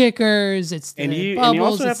the stickers. It's the bubbles. And you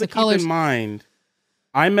also have it's the to colors. keep in mind,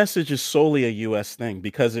 iMessage is solely a US thing,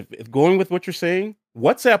 because if going with what you're saying,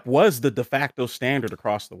 WhatsApp was the de facto standard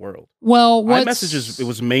across the world. Well, iMessage it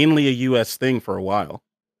was mainly a US thing for a while.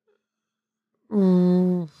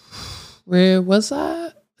 Where was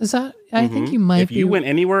that? Is that? I think you might. If you went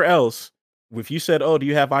anywhere else, if you said, "Oh, do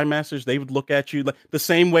you have iMessage?" they would look at you like the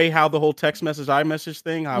same way how the whole text message iMessage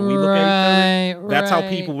thing, how we look at each other. That's how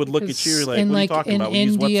people would look at you like, "What are you talking about?" We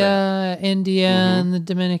use WhatsApp. India, and the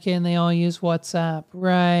Dominican, they all use WhatsApp,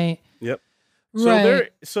 right? Yep. Right.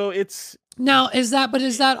 So it's now was that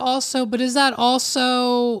also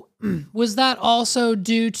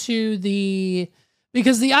due to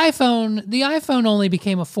because the iPhone only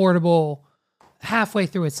became affordable halfway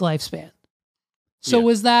through its lifespan. So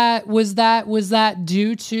was that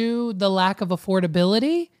due to the lack of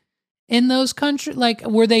affordability in those countries? Like,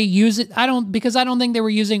 were they because I don't think they were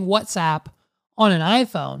using WhatsApp on an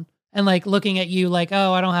iPhone and like looking at you like,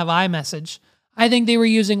 oh, I don't have iMessage. I think they were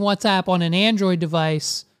using WhatsApp on an Android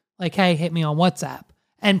device, like, hey, hit me on WhatsApp.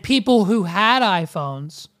 And people who had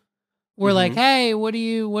iPhones were like, hey, what are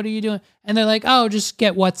you doing? And they're like, oh, just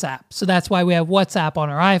get WhatsApp. So that's why we have WhatsApp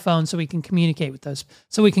on our iPhone, so we can communicate with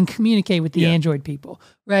the Android people,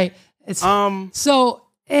 right? It's so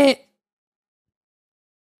it.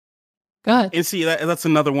 Go ahead. And see, that's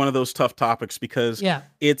another one of those tough topics, because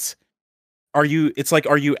are you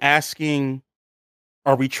asking,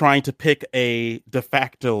 are we trying to pick a de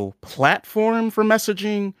facto platform for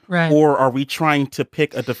messaging, right? Or are we trying to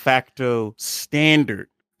pick a de facto standard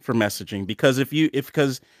for messaging? Because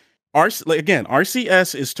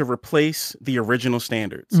RCS is to replace the original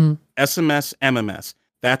standards, SMS, MMS.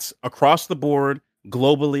 That's across the board,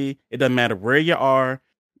 globally. It doesn't matter where you are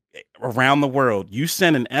around the world. You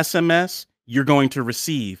send an SMS, you're going to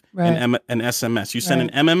receive an SMS. You send an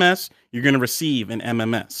MMS, you're going to receive an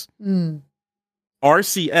MMS.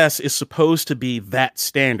 RCS is supposed to be that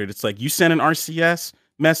standard. It's like, you send an RCS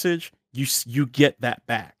message, you get that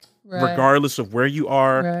back. Regardless of where you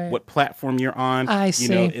are, what platform you're on.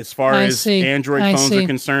 As far as Android phones are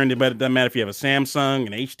concerned, it doesn't matter if you have a Samsung,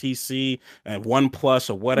 an HTC, a OnePlus,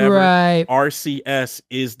 or whatever. Right. RCS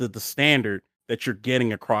is the standard that you're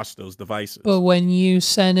getting across those devices. But when you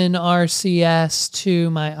send an RCS to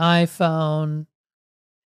my iPhone,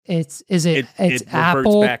 it's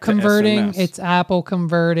Apple converting. It's Apple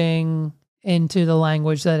converting into the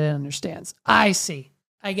language that it understands. I see.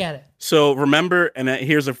 I get it. So remember, and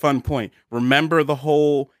here's a fun point. Remember the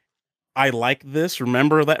whole, I like this.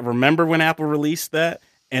 Remember that? Remember when Apple released that?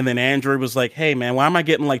 And then Android was like, hey, man, why am I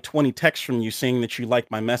getting like 20 texts from you saying that you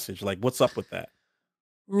like my message? Like, what's up with that?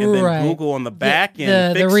 And then Google on the back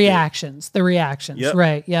end the reactions. The reactions. Yep.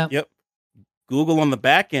 Right. Yep. Google on the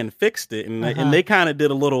back end fixed it. And they kind of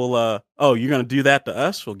did a little, oh, you're going to do that to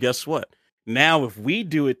us? Well, guess what? Now, if we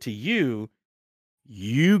do it to you,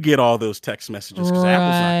 you get all those text messages because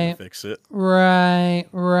Apple's not going to fix it. Right.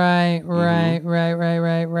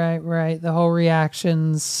 The whole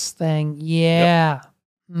reactions thing. Yeah. Yep.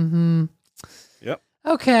 Mm-hmm. Yep.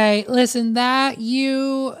 Okay. Listen, that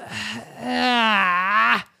you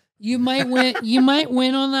might win. You might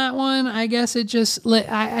win on that one. I guess it just.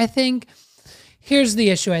 I think. Here's the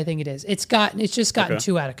issue. I think it is. It's just gotten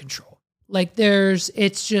too out of control. Like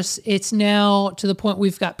it's now to the point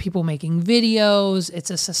we've got people making videos. It's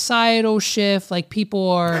a societal shift. Like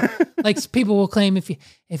people will claim if you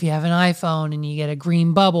have an iPhone and you get a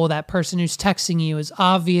green bubble, that person who's texting you is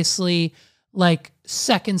obviously like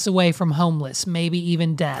seconds away from homeless, maybe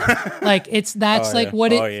even dead. Like that's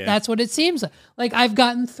what it seems like. Like I've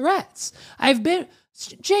gotten threats. I've been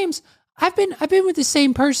with the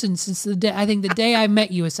same person since the day I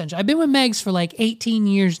met you, essentially. I've been with Megs for like 18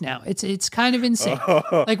 years now. It's kind of insane.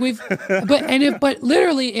 Like but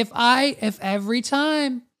literally if every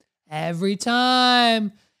time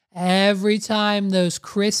those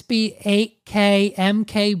crispy 8K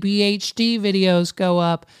MKBHD videos go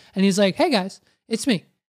up and he's like, hey guys, it's me,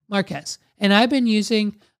 Marquez. And I've been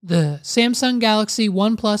using the Samsung Galaxy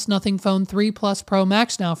OnePlus Nothing Phone 3 Plus Pro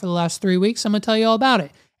Max now for the last 3 weeks. I'm going to tell you all about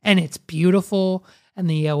it. And it's beautiful, and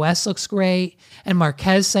the OS looks great, and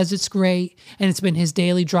Marquez says it's great, and it's been his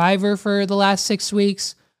daily driver for the last 6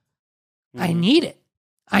 weeks. I need it.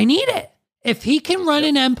 If he can run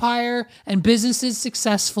an empire and businesses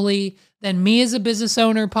successfully, then me as a business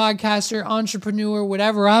owner, podcaster, entrepreneur,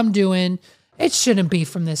 whatever I'm doing, it shouldn't be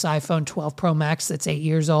from this iPhone 12 Pro Max that's 8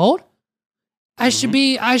 years old. I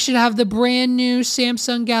should have the brand new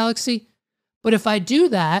Samsung Galaxy. But if I do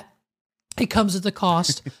that, it comes at the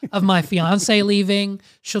cost of my fiance leaving.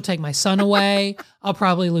 She'll take my son away. I'll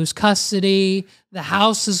probably lose custody. The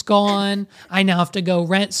house is gone. I now have to go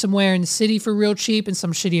rent somewhere in the city for real cheap in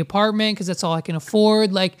some shitty apartment because that's all I can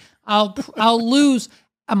afford. Like I'll lose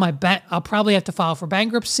my I'll probably have to file for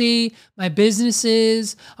bankruptcy. My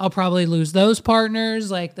businesses, I'll probably lose those partners.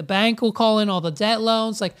 Like the bank will call in all the debt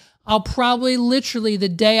loans. Like I'll probably literally the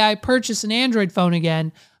day I purchase an Android phone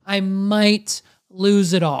again, I might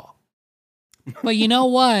lose it all. But you know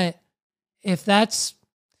what? If that's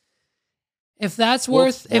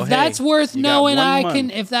worth knowing I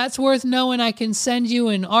can send you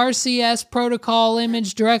an RCS protocol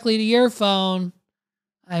image directly to your phone,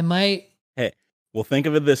 I might. Hey, well, think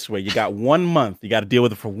of it this way: you got 1 month. You got to deal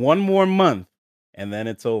with it for one more month, and then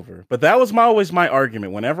it's over. But that was always my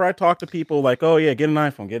argument. Whenever I talk to people, like, "Oh yeah, get an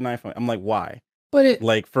iPhone," I'm like, "Why?" But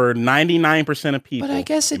like for 99% of people. But I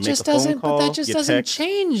guess it just doesn't. But that just doesn't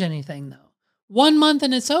change anything, though. 1 month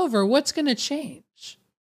and it's over. What's going to change?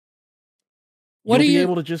 You'll be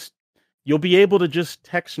able to just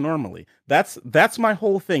text normally. That's my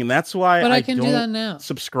whole thing. That's why I can do that now.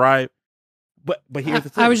 Subscribe. But here's the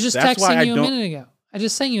thing. I was just texting you a minute ago. I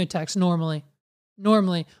just sent you a text normally. Yeah,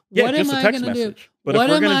 what am I going to do? But what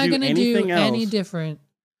am I going to do any different?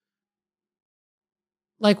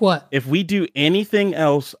 Like what? If we do anything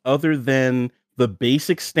else other than the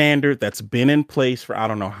basic standard that's been in place for I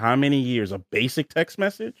don't know how many years, a basic text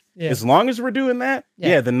message, as long as we're doing that,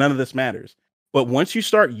 then none of this matters. But once you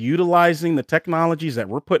start utilizing the technologies that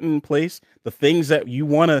we're putting in place, the things that you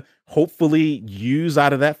want to hopefully use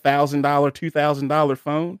out of that $1,000, $2,000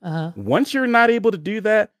 phone, once you're not able to do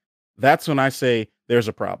that, that's when I say there's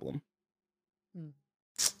a problem. Okay.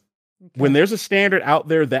 When there's a standard out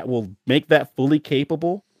there that will make that fully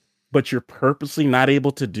capable, but you're purposely not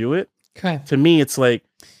able to do it, to me, it's like,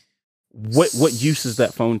 what use is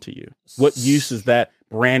that phone to you? What use is that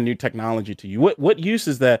brand new technology to you? What use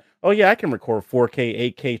is that? Oh yeah, I can record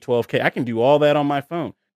 4K, 8K, 12K. I can do all that on my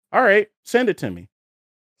phone. All right, send it to me.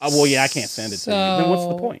 Well, yeah, I can't send it to you. Then what's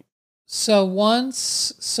the point? So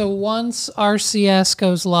once RCS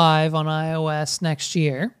goes live on iOS next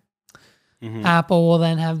year, Apple will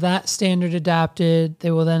then have that standard adapted.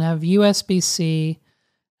 They will then have USB-C.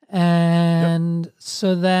 And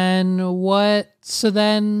so then what? So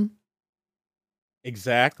then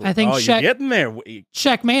exactly. I think you're getting there.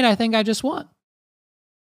 Checkmate. I think I just won.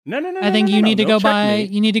 No. I think you need to go buy an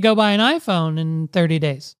iPhone in 30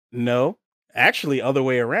 days. No, actually, other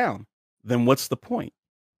way around. Then what's the point?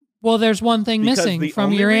 Well, there's one thing missing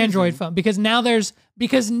from your Android phone because now there's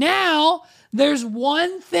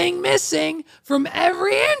one thing missing from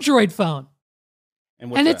every Android phone.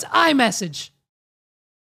 And it's iMessage.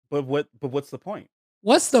 But what's the point?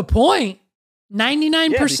 What's the point?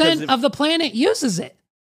 99% of the planet uses it.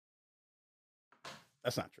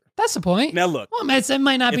 That's not true. That's the point. Now look. Well, it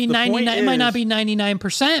might not be 99. It might not be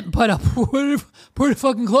 99%, but pretty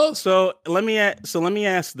fucking close. So let me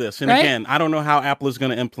ask this, and again, I don't know how Apple is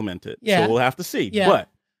going to implement it. Yeah. So we'll have to see. Yeah. But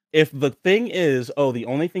if the thing is, the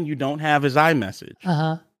only thing you don't have is iMessage,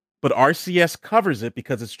 but RCS covers it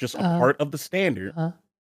because it's just a part of the standard.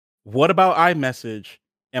 What about iMessage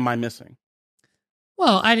am I missing?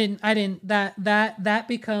 Well, I didn't. That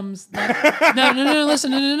becomes no.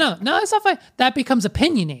 Listen, no. It's not fine. That becomes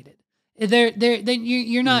opinionated.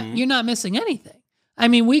 You're not missing anything. I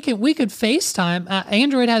mean, we could FaceTime.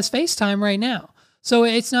 Android has FaceTime right now, so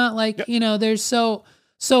it's not like there's so.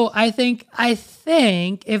 I think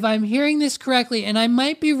if I'm hearing this correctly, and I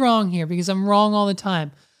might be wrong here because I'm wrong all the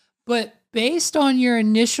time, but based on your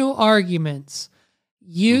initial arguments,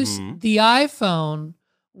 the iPhone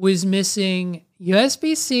was missing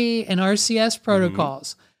USB-C and RCS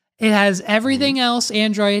protocols. It has everything else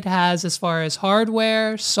Android has as far as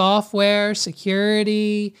hardware, software,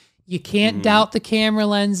 security. You can't doubt the camera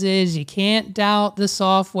lenses. You can't doubt the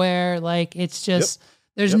software. Like it's just,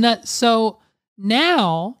 there's not. So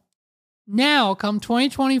now come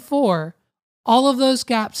 2024, all of those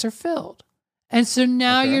gaps are filled. And so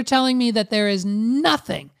now you're telling me that there is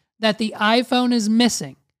nothing that the iPhone is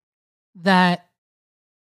missing that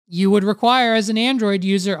you would require as an Android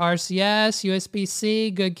user: RCS,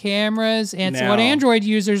 USB-C, good cameras, and so what Android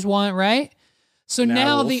users want, right? So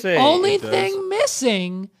now the only thing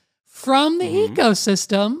missing from the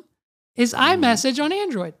ecosystem is iMessage on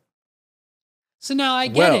Android. So now I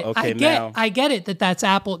get it. I get it that's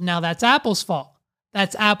Apple. Now that's Apple's fault.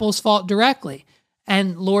 That's Apple's fault directly.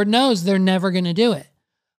 And Lord knows they're never going to do it.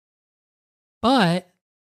 But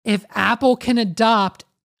if Apple can adopt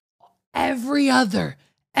every other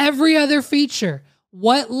feature,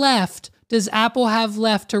 what left does Apple have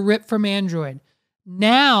left to rip from Android?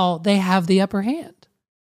 Now they have the upper hand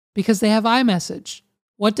because they have iMessage.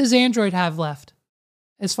 What does Android have left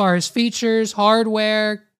as far as features,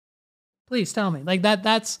 hardware? Please tell me. Like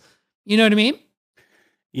that's, you know what I mean?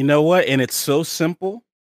 You know what? And it's so simple.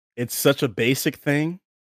 It's such a basic thing.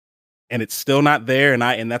 And it's still not there.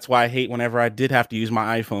 And that's why I hate whenever I did have to use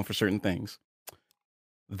my iPhone for certain things.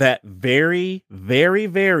 That very, very,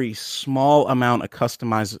 very small amount of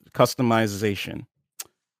customization.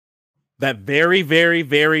 That very, very,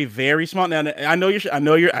 very, very small. Now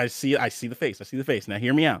I see the face. Now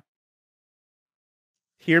hear me out.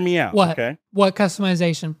 What? Okay. What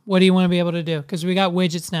customization? What do you want to be able to do? Because we got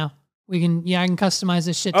widgets now. I can customize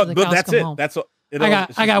this shit to the cows come home. That's it. I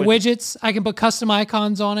got widgets. I can put custom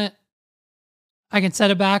icons on it. I can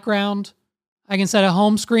set a background. I can set a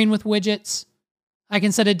home screen with widgets. I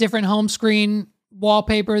can set a different home screen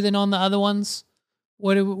wallpaper than on the other ones.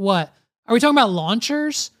 What? Are we talking about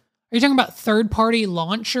launchers? Are you talking about third-party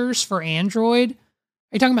launchers for Android?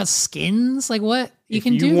 Are you talking about skins? Like what?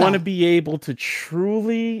 You want to be able to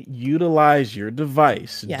truly utilize your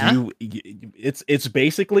device, it's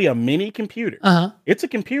basically a mini computer. It's a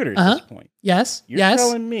computer at this point. Yes. You're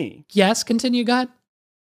telling me. Yes, continue, God.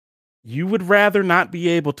 You would rather not be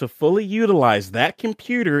able to fully utilize that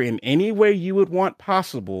computer in any way you would want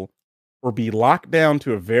possible, or be locked down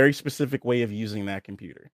to a very specific way of using that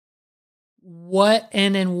computer. What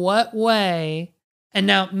and in what way? And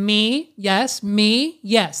now yes.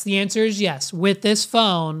 The answer is yes. With this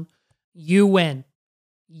phone, you win.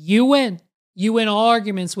 You win all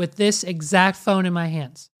arguments with this exact phone in my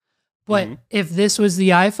hands. But if this was the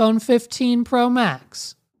iPhone 15 Pro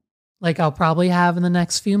Max, like I'll probably have in the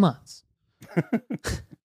next few months,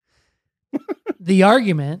 the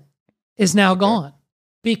argument is now gone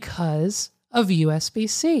because of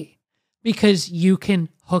USB-C. Because you can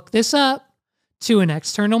hook this up to an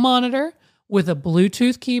external monitor with a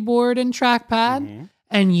Bluetooth keyboard and trackpad,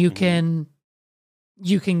 and you can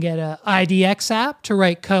get a IDX app to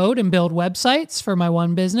write code and build websites for my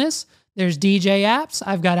one business. There's DJ apps.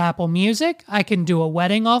 I've got Apple Music. I can do a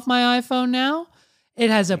wedding off my iPhone now. It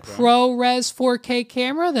has a ProRes 4K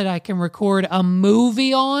camera that I can record a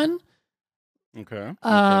movie on. Okay.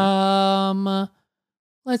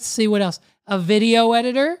 Let's see what else. A video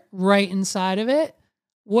editor right inside of it.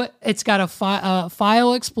 It's got a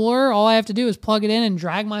file explorer. All I have to do is plug it in and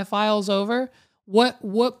drag my files over.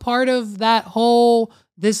 What part of that whole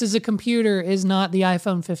this is a computer is not the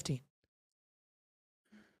iPhone 15?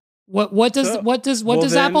 What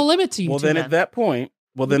does Apple limit to you? Well, then at that point,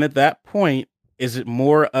 Well, then at that point, is it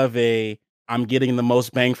more of a I'm getting the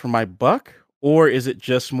most bang for my buck, or is it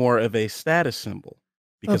just more of a status symbol?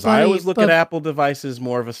 Because I buddy, always look at Apple devices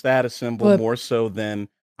more of a status symbol, but- more so than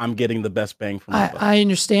I'm getting the best bang for my buck. I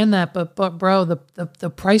understand that, but bro,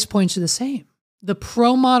 the price points are the same. The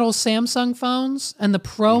Pro model Samsung phones and the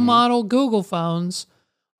Pro model Google phones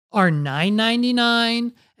are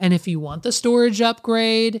 $999, and if you want the storage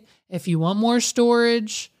upgrade, if you want more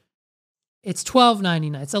storage, it's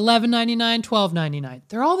 $12.99. It's $11.99, $12.99.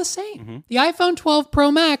 They're all the same. The iPhone 12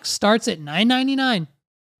 Pro Max starts at $999.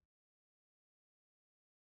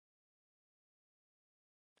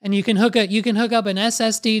 And you can hook up an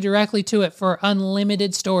SSD directly to it for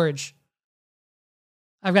unlimited storage.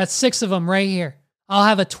 I've got 6 of them right here. I'll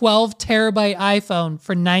have a 12 terabyte iPhone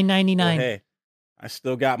for $999. Well, hey, I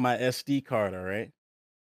still got my SD card, all right?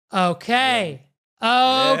 Okay.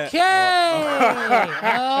 Yeah. Okay.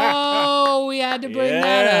 Oh, we had to bring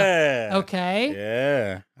that up. Okay.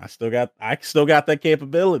 Yeah. I still got that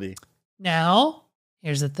capability. Now,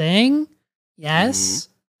 here's the thing. Yes,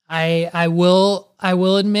 I will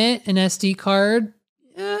admit an SD card.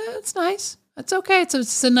 It's nice. It's okay.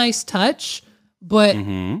 It's a nice touch. But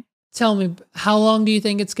tell me, how long do you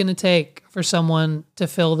think it's going to take for someone to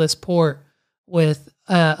fill this port with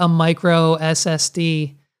a micro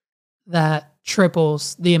SSD that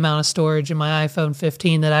triples the amount of storage in my iPhone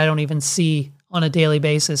 15 that I don't even see on a daily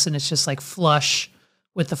basis, and it's just like flush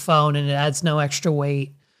with the phone and it adds no extra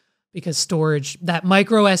weight because storage, that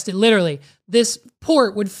micro SD, literally, this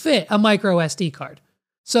port would fit a micro SD card.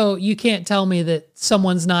 So you can't tell me that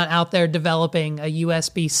someone's not out there developing a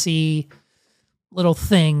USB-C little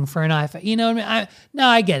thing for an iPhone. You know what I mean?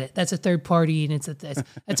 I get it. That's a third party and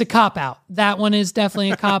it's a cop-out. That one is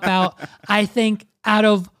definitely a cop-out. I think out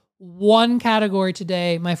of one category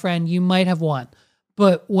today, my friend, you might have won.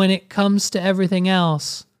 But when it comes to everything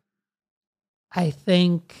else, I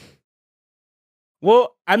think...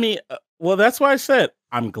 Well, I mean, that's why I said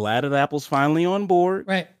I'm glad that Apple's finally on board.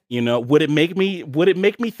 Right. You know, would it make me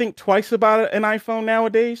think twice about an iPhone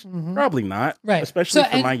nowadays? Probably not. Right. Especially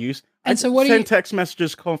for my use. And so what do send you... text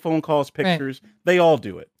messages, phone calls, pictures. Right. They all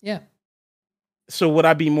do it. Yeah. So would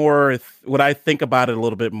I think about it a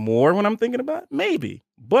little bit more when I'm thinking about it? Maybe.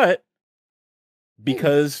 But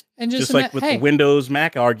because just like with the Windows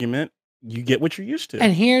Mac argument, you get what you're used to.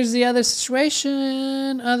 And here's the other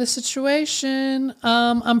situation.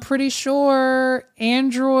 I'm pretty sure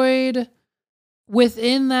Android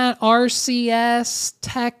within that RCS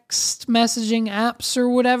text messaging apps or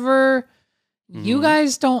whatever, you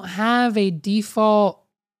guys don't have a default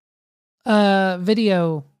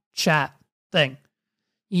video chat thing.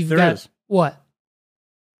 There is. What?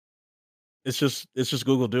 It's just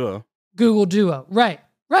Google Duo. Google Duo. Right.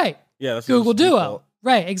 Yeah, that's Google Duo. Default.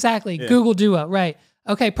 Right, exactly. Yeah. Google Duo. Right.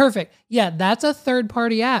 Okay, perfect. Yeah, that's a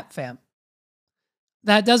third-party app, fam.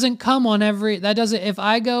 That doesn't come on if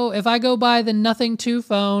I go buy the Nothing 2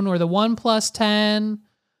 phone or the OnePlus 10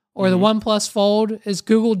 or the OnePlus Fold, is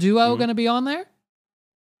Google Duo going to be on there?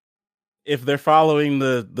 If they're following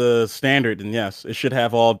the standard, then yes, it should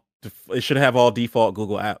have all default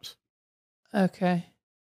Google apps. Okay.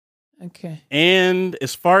 And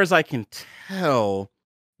as far as I can tell,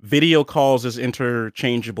 video calls is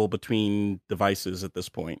interchangeable between devices at this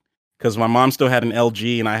point. Because my mom still had an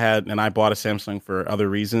LG and I bought a Samsung for other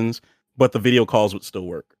reasons, but the video calls would still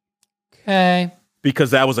work. Okay. Because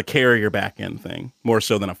that was a carrier backend thing, more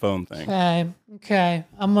so than a phone thing. Okay.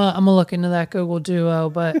 I'm gonna look into that Google Duo,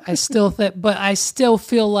 but I still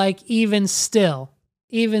feel like even still,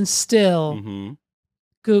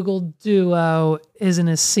 Google Duo isn't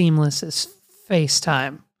as seamless as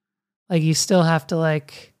FaceTime. Like you still have to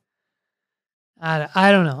I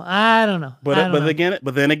don't know.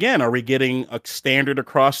 But then again, are we getting a standard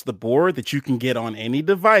across the board that you can get on any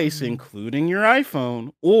device, including your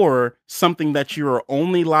iPhone, or something that you are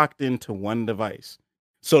only locked into one device?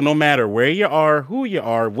 So no matter where you are, who you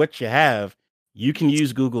are, what you have, you can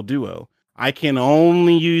use Google Duo. I can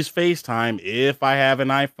only use FaceTime if I have an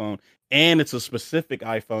iPhone, and it's a specific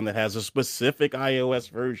iPhone that has a specific iOS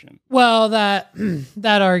version. Well, that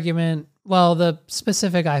argument. Well, the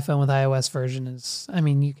specific iPhone with iOS version is, I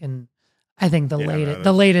mean, you can, I think the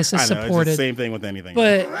latest is supported. It's the same thing with anything.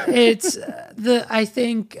 But it's I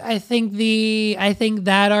think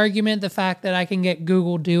that argument, the fact that I can get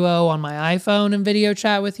Google Duo on my iPhone and video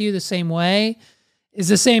chat with you the same way, is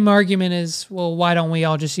the same argument as, well, why don't we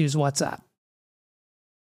all just use WhatsApp?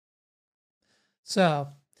 So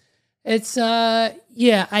it's, I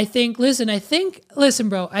think, listen,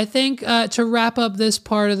 bro, I think, to wrap up this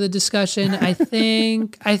part of the discussion, I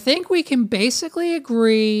think we can basically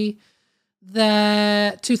agree that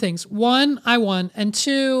two things. One, I won, and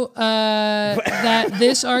two, that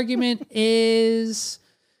this argument is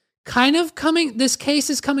kind of coming. This case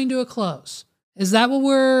is coming to a close. Is that what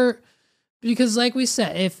we're? Because, like we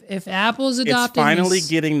said, if Apple's adopting, it's finally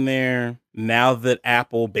getting there. Now that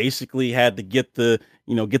Apple basically had to get the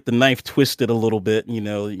knife twisted a little bit,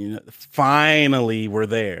 finally we're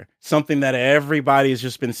there. Something that everybody has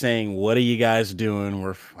just been saying, what are you guys doing?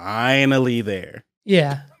 We're finally there.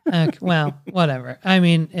 Yeah. Okay, well, whatever. I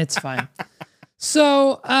mean, it's fine.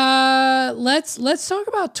 So let's talk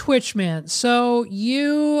about Twitch, man. So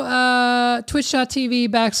you twitch.tv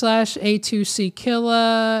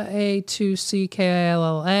 /A2CKilla,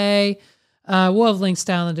 A2CKILLA. We'll have links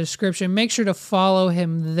down in the description. Make sure to follow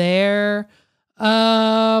him there.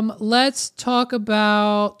 Let's talk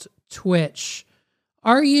about Twitch.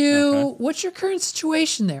 What's your current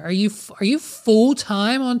situation there? Are you full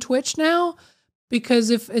time on Twitch now? Because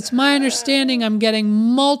if it's my understanding, I'm getting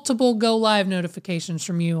multiple go live notifications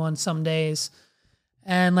from you on some days.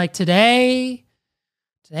 And like today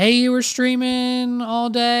you were streaming all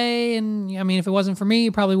day. And I mean, if it wasn't for me,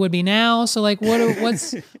 you probably would be now. So like,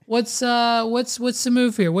 what's the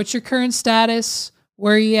move here? What's your current status?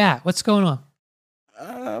 Where are you at? What's going on?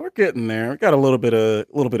 We're getting there. We got a little bit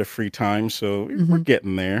of free time. So we're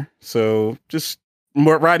getting there. So just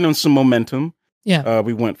riding on some momentum. Yeah.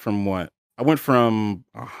 I went from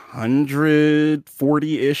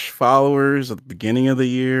 140-ish followers at the beginning of the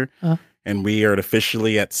year, and we are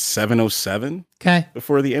officially at 707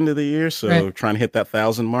 before the end of the year. So trying to hit that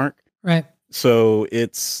 1,000 mark. Right. So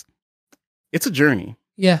it's a journey.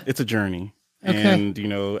 Yeah. It's a journey. Okay. And,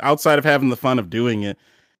 outside of having the fun of doing it,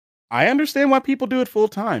 I understand why people do it full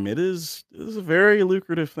time. It is a very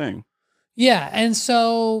lucrative thing. Yeah. And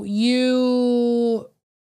so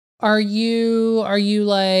Are you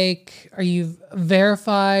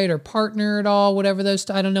verified or partner at all? Whatever those,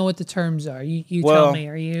 I don't know what the terms are. You tell me.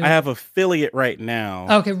 Are you? I have affiliate right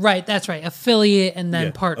now. Okay, right. That's right. Affiliate and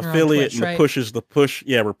then partner. Affiliate on Twitch, and the push is the push.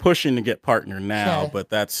 Yeah, we're pushing to get partner now, but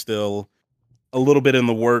that's still a little bit in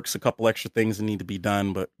the works. A couple extra things that need to be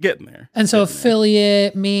done, but getting there. And so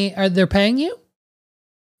affiliate are they paying you?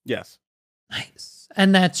 Yes. Nice.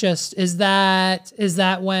 And that's just, is that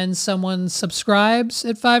when someone subscribes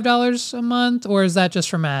at $5 a month, or is that just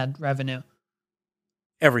from ad revenue?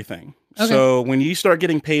 Everything. Okay. So when you start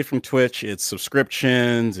getting paid from Twitch, it's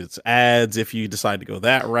subscriptions, it's ads. If you decide to go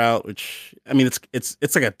that route, which I mean,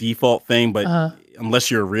 it's like a default thing, but unless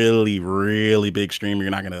you're a really, really big streamer,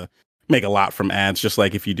 you're not going to make a lot from ads. Just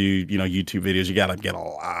like if you do, YouTube videos, you got to get a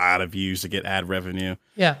lot of views to get ad revenue.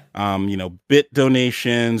 Yeah. Bit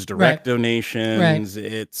donations, direct donations.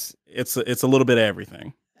 Right. It's a little bit of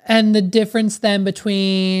everything. And the difference then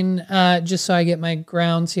between, just so I get my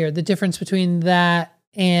grounds here, the difference between that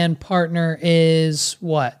and partner is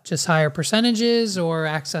what? Just higher percentages or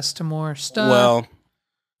access to more stuff? Well,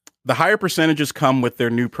 the higher percentages come with their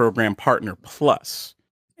new program, Partner Plus,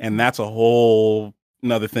 and that's a whole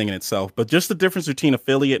another thing in itself. But just the difference between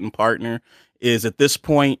affiliate and partner is at this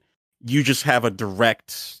point, you just have a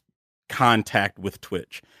direct contact with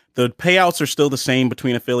Twitch. The payouts are still the same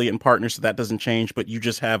between affiliate and partner, so that doesn't change, but you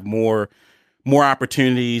just have more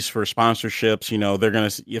opportunities for sponsorships. They're going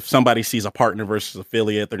to, if somebody sees a partner versus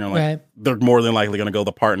affiliate, they're going to they're more than likely going to go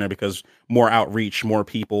the partner because more outreach, more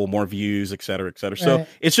people, more views, et cetera, et cetera. Right. So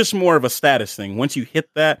it's just more of a status thing. Once you hit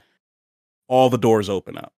that, all the doors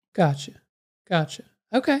open up. Gotcha.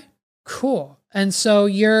 Okay, cool. And so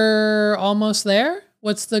you're almost there?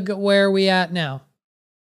 Where are we at now?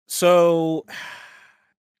 So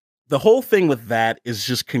the whole thing with that is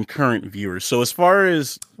just concurrent viewers. So as far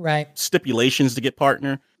as stipulations to get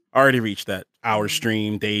partner, already reached that hour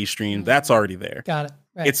stream, day stream. That's already there. Got it.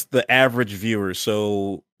 Right. It's the average viewers.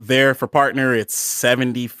 So there for partner, it's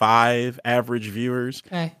 75 average viewers.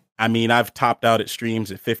 Okay. I mean, I've topped out at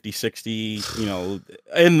streams at 50, 60,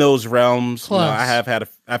 in those realms. I've had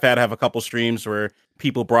to have a couple streams where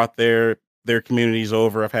people brought their communities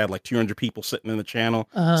over. I've had like 200 people sitting in the channel.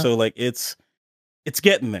 So like it's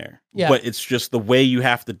getting there, but it's just the way you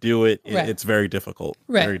have to do it. It's very difficult.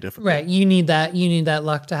 Right. Very difficult. Right. You need that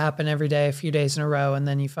luck to happen every day, a few days in a row, and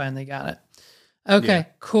then you finally got it. Okay,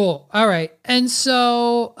 cool. All right. And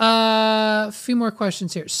so a few more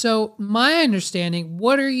questions here. So my understanding,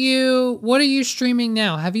 what are you streaming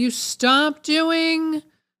now? Have you stopped doing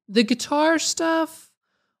the guitar stuff,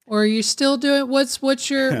 or are you still doing what's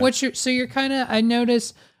your so you're kind of, I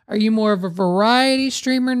notice, are you more of a variety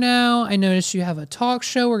streamer now? I notice you have a talk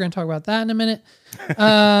show. We're going to talk about that in a minute.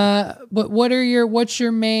 But what's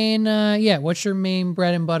your main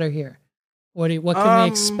bread and butter here? What can we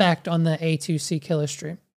expect on the A2CKilla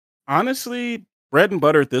stream? Honestly, bread and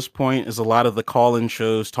butter at this point is a lot of the call-in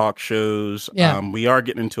shows, talk shows. Yeah. We are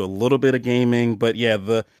getting into a little bit of gaming, but yeah,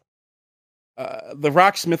 the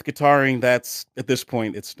rocksmith guitaring, that's at this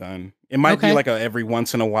point it's done. It might be Okay. like a every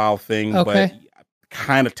once in a while thing, Okay. but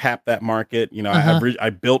kind of tap that market. You know, Uh-huh. I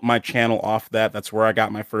built my channel off that. That's where I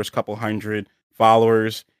got my first couple hundred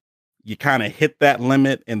followers. You kind of hit that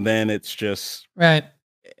limit, and then it's just Right.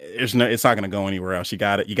 it's not going to go anywhere else. You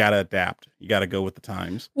got to adapt. You got to go with the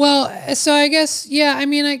times. Well, so I guess, yeah, I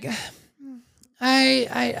mean,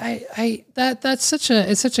 that's such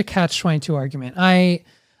a catch-22 argument. I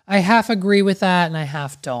half agree with that and I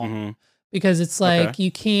half don't, Mhm. because it's like, Okay.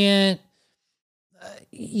 you can't,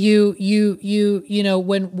 you know,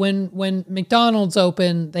 when McDonald's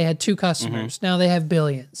opened, they had 2 customers. Now they have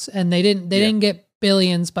billions, and they didn't get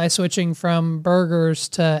billions by switching from burgers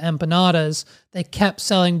to empanadas. They kept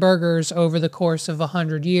selling burgers over the course of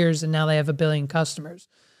 100 years, and now they have 1 billion customers.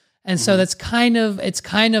 And so it's kind of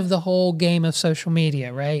the whole game of social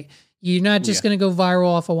media, right? You're not just going to go viral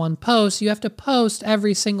off of one post. You have to post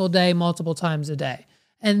every single day, multiple times a day.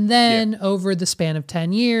 And then over the span of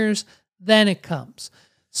 10 years, then it comes.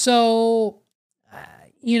 So,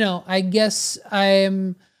 you know, I guess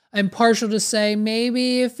I'm partial to say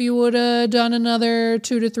maybe if you would have done another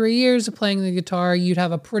 2 to 3 years of playing the guitar, you'd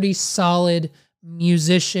have a pretty solid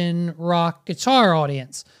musician rock guitar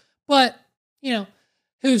audience. But, you know,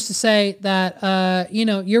 who's to say that, you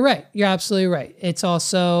know, you're right. You're absolutely right. It's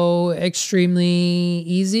also extremely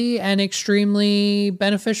easy and extremely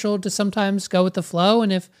beneficial to sometimes go with the flow.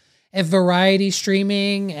 And if variety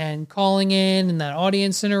streaming and calling in and that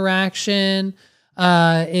audience interaction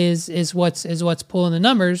is what's pulling the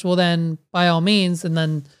numbers, well then by all means, and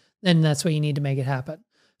then that's what you need to make it happen.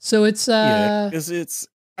 So it's it's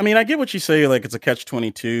I mean, I get what you say, like it's a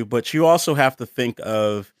catch-22, but you also have to think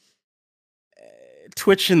of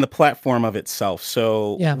Twitch and the platform of itself.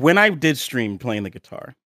 So when I did stream playing the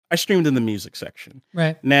guitar, I streamed in the music section.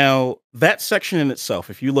 Right. Now, that section in itself,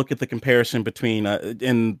 if you look at the comparison between,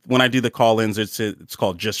 and when I do the call-ins, it's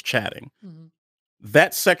called just chatting. Mm-hmm.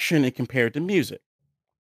 That section, it compared to music,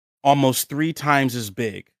 almost 3 times as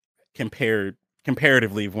big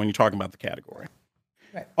comparatively when you're talking about the category.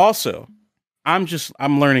 Right. Also, I'm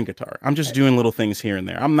learning guitar. I'm just doing little things here and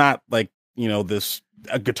there. I'm not like, you know,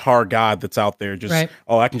 a guitar god that's out there just,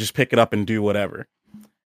 I can just pick it up and do whatever.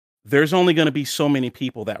 There's only going to be so many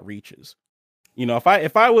people that reaches. You know,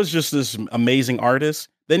 if I was just this amazing artist,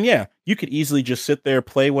 then yeah, you could easily just sit there,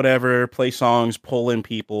 play whatever, play songs, pull in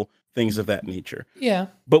people, things of that nature. Yeah.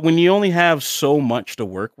 But when you only have so much to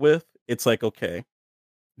work with, it's like, okay,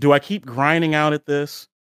 do I keep grinding out at this?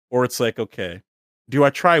 Or it's like, okay, do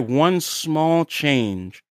I try one small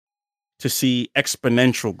change to see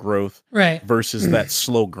exponential growth versus that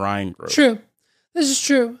slow grind growth? True. This is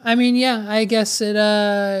true. I mean, yeah, I guess it,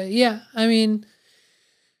 yeah, I mean,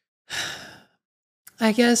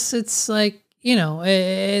 I guess it's like, you know,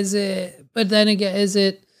 is it, but then again, is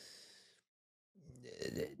it,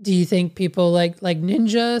 do you think people like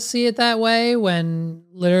Ninja see it that way when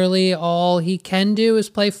literally all he can do is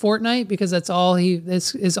play Fortnite because that's all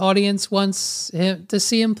his audience wants him to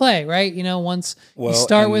see him play, right? You know, once you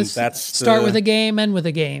start with a game, end with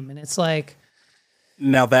a game, and it's like,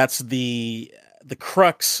 now that's the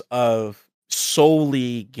crux of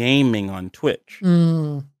solely gaming on Twitch.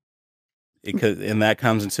 And that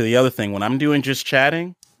comes into the other thing. When I'm doing just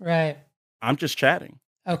chatting, right? I'm just chatting.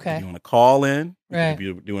 Okay. You want to call in, right?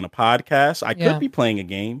 You could be doing a podcast. I could be playing a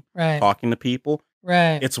game, right? Talking to people,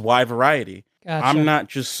 right? It's wide variety. Gotcha. I'm not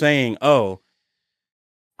just saying, oh,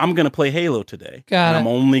 I'm going to play Halo today. I'm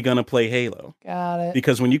only going to play Halo. Got it.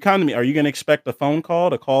 Because when you come to me, are you going to expect a phone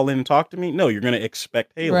call to call in and talk to me? No, you're going to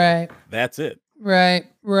expect Halo. Right. That's it. Right.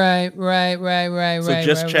 So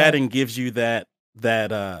just chatting gives you that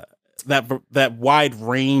wide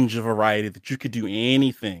range of variety that you could do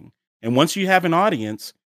anything. And once you have an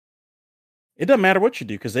audience, it doesn't matter what you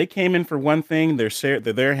do because they came in for one thing. They're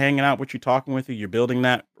there hanging out with you, talking with you. You're building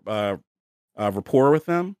that rapport with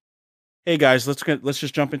them. Hey guys, let's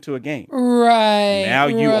just jump into a game. Right. Now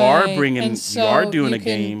you are bringing, you are doing a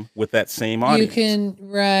game with that same audience.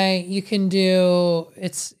 You can do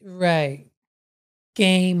it's right.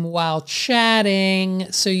 Game while chatting,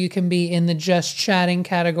 so you can be in the just chatting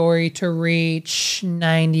category to reach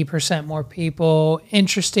 90% more people.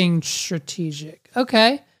 Interesting, strategic.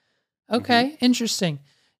 Okay. Interesting.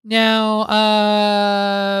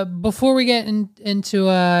 Now, before we get into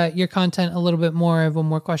your content a little bit more, I have one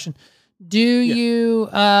more question. Do you,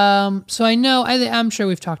 so I know, I'm sure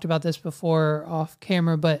we've talked about this before off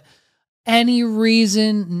camera, but any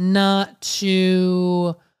reason not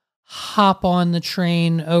to hop on the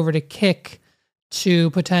train over to Kick to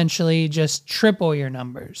potentially just triple your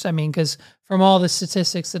numbers. I mean, because from all the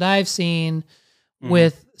statistics that I've seen,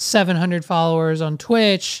 with 700 followers on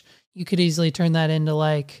Twitch, you could easily turn that into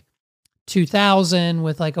like 2,000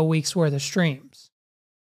 with like a week's worth of streams.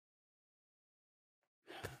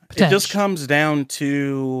 It just comes down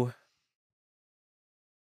to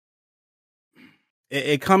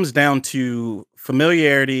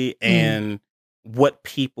familiarity and what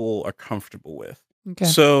people are comfortable with. Okay.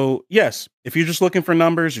 So yes, if you're just looking for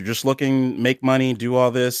numbers, you're just looking make money, do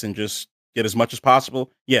all this, and just get as much as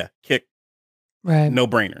possible. Yeah, Kick, Right. no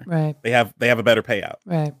brainer. Right. They have a better payout.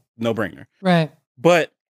 Right. No brainer. Right.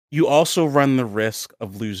 But you also run the risk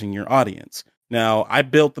of losing your audience. Now, I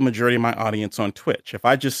built the majority of my audience on Twitch. If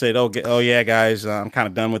I just said, "Oh yeah, guys, I'm kind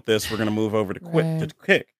of done with this. We're gonna move over to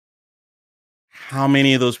Kick," how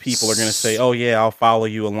many of those people are gonna say, "Oh yeah, I'll follow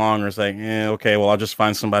you along," or it's like, okay, well, I'll just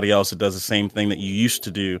find somebody else that does the same thing that you used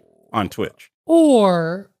to do on Twitch.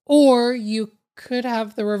 Or you could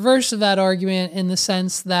have the reverse of that argument in the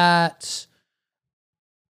sense that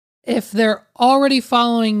if they're already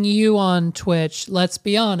following you on Twitch, let's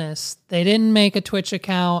be honest, they didn't make a Twitch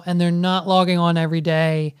account and they're not logging on every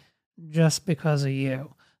day just because of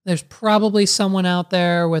you. There's probably someone out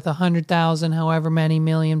there with 100,000, however many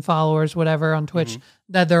million followers, whatever, on Twitch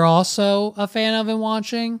that they're also a fan of and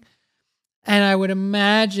watching. And I would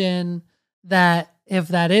imagine that if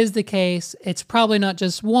that is the case, it's probably not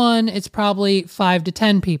just one, it's probably 5 to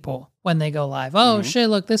 10 people when they go live. Oh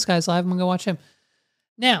shit, look, this guy's live, I'm gonna go watch him.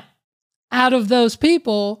 Now, out of those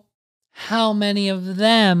people, how many of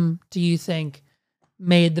them do you think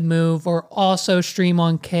made the move or also stream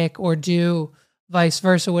on Kick or do vice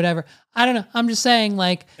versa, whatever? I don't know. I'm just saying,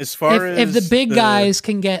 like, as far if the big guys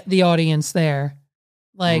can get the audience there,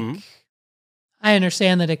 like, I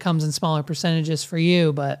understand that it comes in smaller percentages for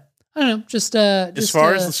you, but I don't know. Just as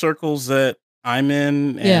far as the circles that I'm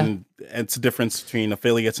in, and it's a difference between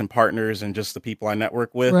affiliates and partners and just the people I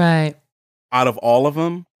network with. Right. Out of all of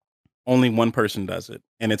them, only one person does it.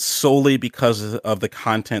 And it's solely because of the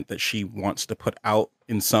content that she wants to put out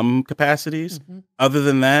in some capacities. Other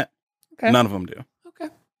than that, none of them do. Okay.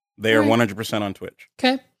 They are 100% on Twitch.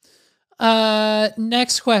 Okay.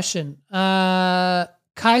 Next question. Kai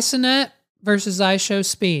Cenat versus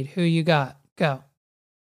iShowSpeed. Who you got? Go.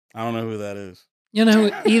 I don't know who that is. You know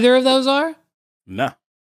who either of those are? No.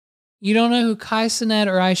 You don't know who Kai Cenat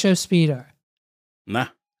or iShowSpeed are? Nah.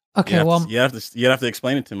 Okay, you have to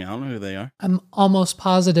explain it to me. I don't know who they are. I'm almost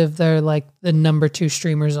positive they're like the number 2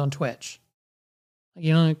 streamers on Twitch.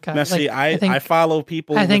 You know, Kai, now, see, I follow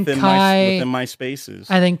people within my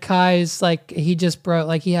spaces. I think Kai's like, he just broke,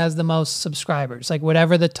 like, he has the most subscribers. Like,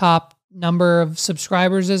 whatever the top number of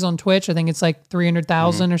subscribers is on Twitch, I think it's like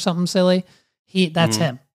 300,000 or something silly. That's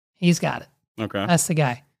him. He's got it. Okay, that's the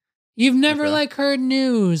guy. You've never like heard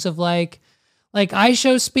news of like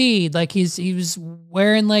iShowSpeed, like he was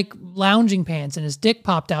wearing like lounging pants and his dick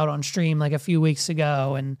popped out on stream like a few weeks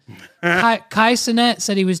ago. And Kai Cenat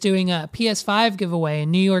said he was doing a PS5 giveaway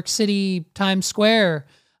in New York City Times Square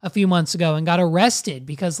a few months ago and got arrested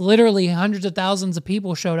because literally hundreds of thousands of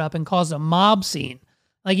people showed up and caused a mob scene.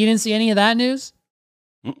 Like, you didn't see any of that news?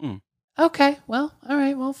 Okay, well, all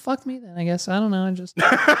right, well, fuck me then, I guess. I don't know, I just...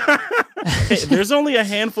 Hey, there's only a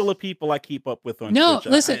handful of people I keep up with on Twitch. No,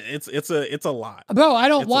 listen. It's a lot. Bro, I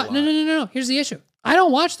don't watch... No. Here's the issue. I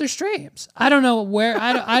don't watch their streams. I don't know where...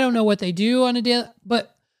 I don't know what they do on a daily...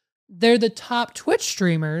 But they're the top Twitch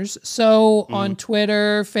streamers. So on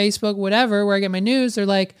Twitter, Facebook, whatever, where I get my news, they're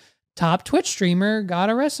like, top Twitch streamer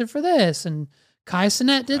got arrested for this. And Kai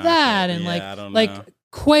Cenat did that. And like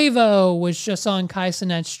Quavo was just on Kai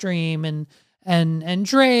Cenat's stream and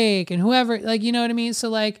Drake and whoever, like, you know what I mean? So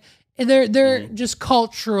like they're just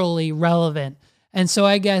culturally relevant. And so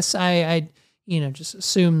I guess I just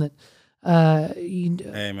assume that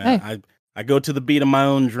hey man, I go to the beat of my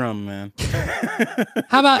own drum, man.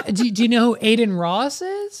 How about do you know who Aiden Ross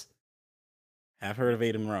is? I've heard of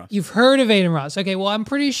Aiden Ross. You've heard of Aiden Ross. Okay, well, I'm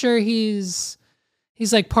pretty sure he's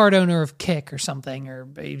like part owner of Kick or something, or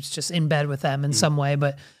he's just in bed with them in some way.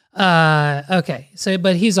 But okay, so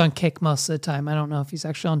but he's on Kick most of the time. I don't know if he's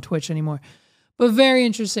actually on Twitch anymore. But very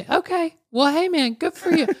interesting. Okay, well, hey man, good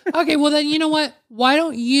for you. Okay, well then, you know what? Why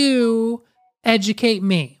don't you educate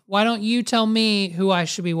me? Why don't you tell me who I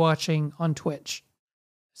should be watching on Twitch?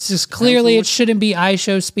 It's just clearly it shouldn't be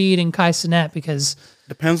iShowSpeed and Kai Cenat because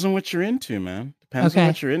depends on what you're into, man. Depends on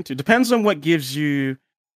what you're into. Depends on what gives you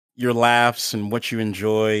your laughs and what you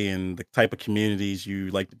enjoy and the type of communities you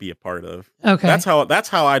like to be a part of. Okay. That's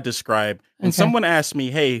how I describe when someone asks me,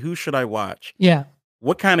 "Hey, who should I watch?" Yeah.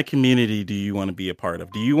 what kind of community do you want to be a part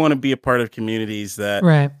of? Do you want to be a part of communities that,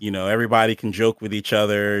 Right. Everybody can joke with each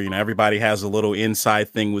other, everybody has a little inside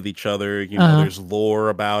thing with each other, there's lore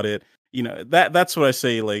about it. That's what I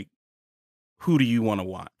say, like, who do you want to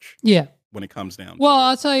watch? Yeah. When it comes down well, to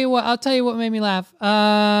it. I'll tell you what made me laugh.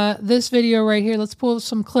 This video right here, let's pull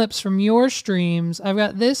some clips from your streams. I've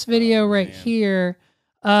got this video here.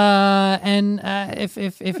 And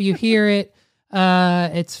if you hear it,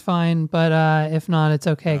 it's fine, but if not, it's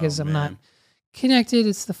okay because I'm not connected.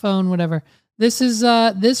 It's the phone, whatever. This is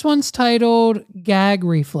this one's titled Gag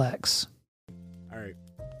Reflex. All right.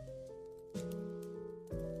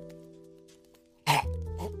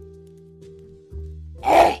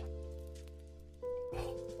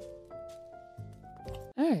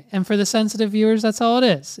 All right, and for the sensitive viewers, that's all it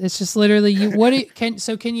is. It's just literally you.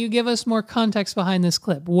 Can you give us more context behind this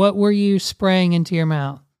clip? What were you spraying into your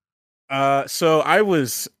mouth? So I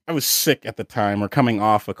was sick at the time, or coming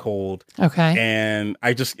off a cold. Okay. And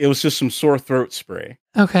it was just some sore throat spray.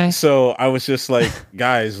 Okay. So I was just like,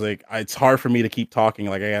 guys, like, it's hard for me to keep talking.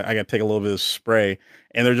 Like, I got to take a little bit of spray.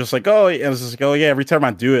 And they're just like, oh, and I was just like, oh yeah. Every time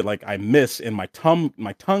I do it, like, I miss, and my tongue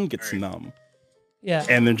gets numb. Yeah.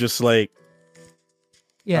 And they're just like,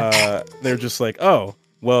 they're just like, oh,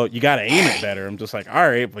 well, you got to aim it better. I'm just like, all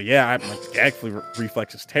right, but yeah, my gag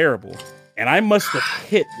reflex is terrible. And I must have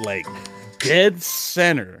hit like dead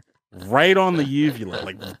center, right on the uvula,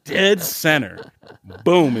 like dead center.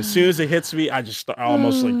 Boom! As soon as it hits me, I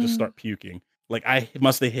almost start puking. Like I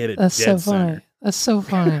must have hit it. That's dead so funny. center. That's so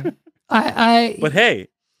funny. But hey,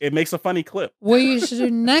 it makes a funny clip. What you should do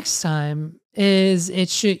next time is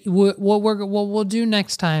what we'll do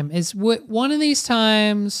next time is one of these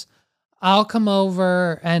times I'll come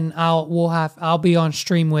over and I'll be on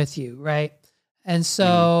stream with you, right? And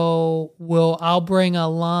so I'll bring a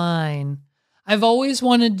line. I've always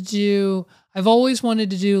wanted to do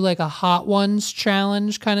like a Hot Ones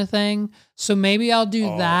challenge kind of thing. So maybe I'll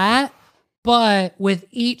do that, but with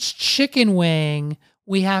each chicken wing,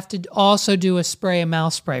 we have to also do a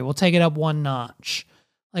mouth spray. We'll take it up one notch.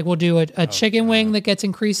 Like we'll do a chicken wing that gets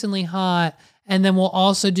increasingly hot, and then we'll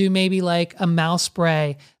also do maybe like a mouth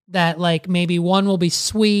spray that like maybe one will be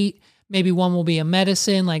sweet, maybe one will be a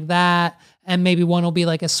medicine like that. And maybe one will be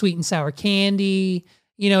like a sweet and sour candy.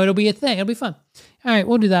 It'll be a thing. It'll be fun. All right,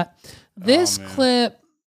 we'll do that. This clip,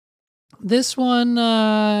 this one,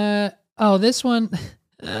 this one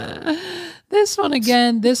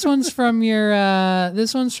again. This one's from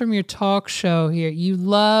your talk show here. You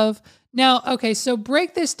love now. Okay, so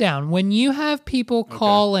break this down. When you have people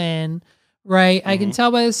call in, right? I can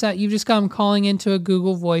tell by this that you've just got them calling into a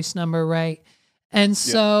Google Voice number, right? And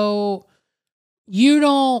so. You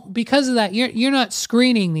don't, because of that, you're not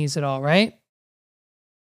screening these at all, right?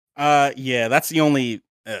 Yeah, that's the only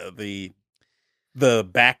the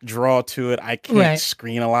back draw to it. I can't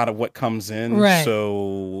screen a lot of what comes in,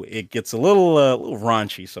 so it gets a little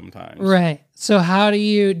raunchy sometimes. Right. So how do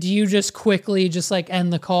you just quickly just like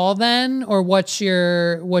end the call then, or what's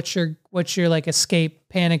your like escape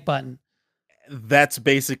panic button? That's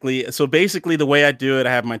basically the way I do it.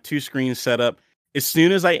 I have my two screens set up. As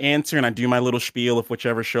soon as I answer and I do my little spiel of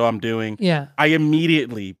whichever show I'm doing, I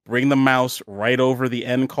immediately bring the mouse right over the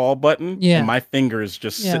end call button, and my fingers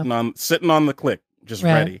just sitting on the click, just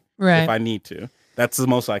ready if I need to. That's the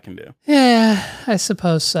most I can do. Yeah, I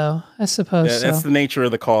suppose so. That's the nature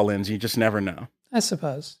of the call-ins. You just never know. I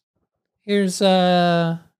suppose. Here's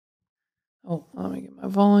let me get my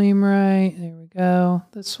volume right. There we go.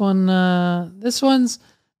 This one's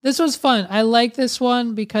fun. I like this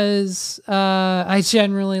one because I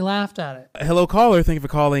generally laughed at it. Hello, caller. Thank you for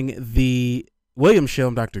calling the Williams Show.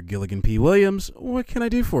 I'm Dr. Gilligan P. Williams. What can I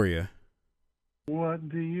do for you? What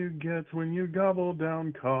do you get when you gobble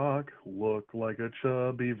down cock? Look like a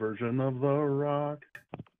chubby version of The Rock.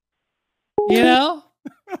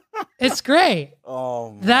 It's great.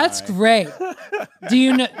 Oh, that's great. Do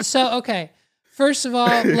you know? So, okay. First of all,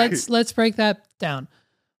 let's break that down.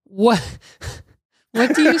 What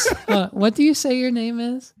do you say your name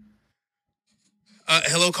is?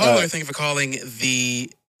 Hello, caller. Thank you for calling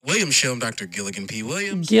the Williams Show. I'm Dr. Gilligan P.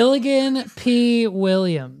 Williams. Gilligan P.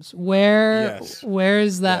 Williams. Where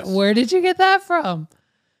is that? Yes. Where did you get that from?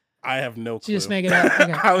 I have no clue. Did you just make it up?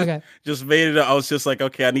 Okay. Just made it up. I was just like,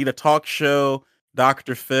 okay, I need a talk show.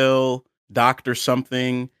 Dr. Phil, Dr.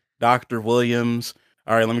 something, Dr. Williams.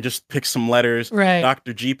 All right, let me just pick some letters. Right.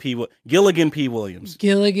 Dr. Gilligan P. Williams.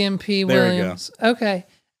 Gilligan P. There Williams. We go. Okay.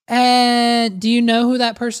 And do you know who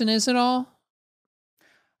that person is at all?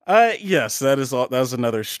 Yes, that was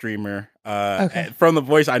another streamer. From the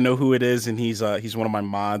voice, I know who it is, and he's one of my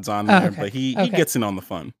mods on there, but he gets in on the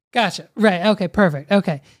fun. Gotcha. Right. Okay. Perfect.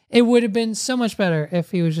 Okay. It would have been so much better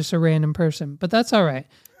if he was just a random person, but that's all right.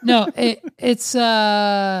 No, it's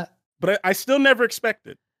But I still never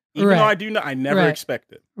expected. Even though I do know, I never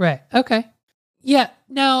expected. Right. Okay. Yeah.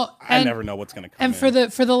 Now I never know what's going to come. And for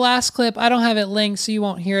the last clip, I don't have it linked, so you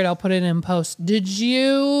won't hear it. I'll put it in post. Do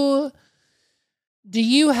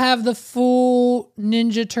you have the full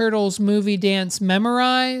Ninja Turtles movie dance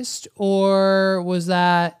memorized, or is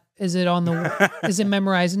it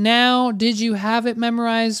memorized now? Did you have it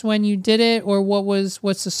memorized when you did it, or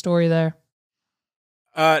what's the story there?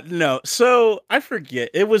 No. So I forget.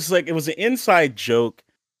 It was an inside joke.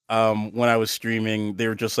 When I was streaming, they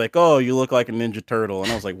were just like, "Oh, you look like a Ninja Turtle,"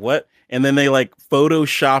 and I was like, "What?" And then they like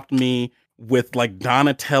photoshopped me with like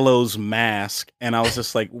Donatello's mask, and I was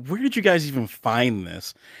just like, "Where did you guys even find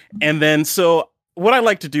this?" And then so what I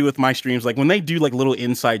like to do with my streams, like when they do like little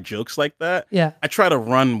inside jokes like that, I try to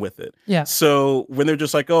run with it. Yeah. So when they're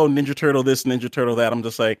just like, "Oh, Ninja Turtle this, Ninja Turtle that," I'm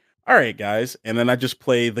just like, "All right, guys," and then I just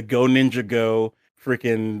play the Go Ninja Go.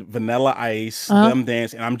 Freaking Vanilla Ice, them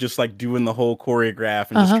dance, and I'm just like doing the whole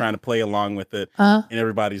choreograph and just trying to play along with it, and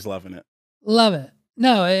everybody's loving it. Love it.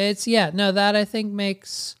 No, that I think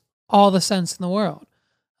makes all the sense in the world.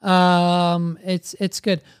 It's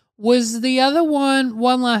good. Was the other one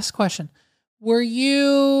last question? What were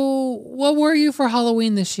you for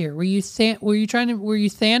Halloween this year? Were you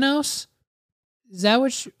Thanos? Is that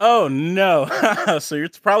what Oh no. So you're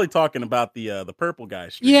probably talking about the purple guy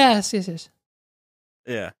stream. Yes.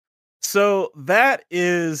 Yeah. So that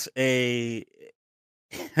is it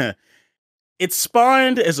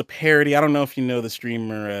spawned as a parody. I don't know if you know the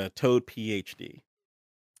streamer Toad PhD.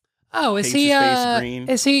 Oh, is Paints he his face green.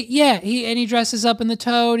 Is he yeah, he dresses up in the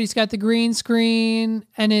Toad. He's got the green screen,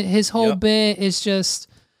 and his whole bit is just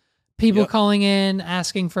people calling in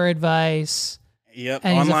asking for advice. Yep,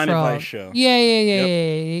 online advice show. Yeah.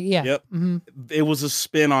 Yep. Mm-hmm. It was a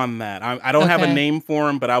spin on that. I don't have a name for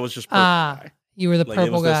him, but I was just purple guy. You were the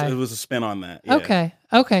purple guy. It was a spin on that. Yeah.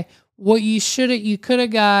 Okay. What you should have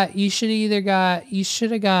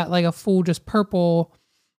got like a full just purple,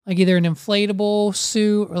 like either an inflatable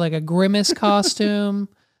suit or like a Grimace costume.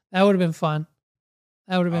 That would have been fun.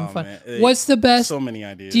 Man. What's the best? So many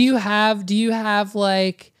ideas. Do you have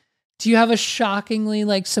a shockingly,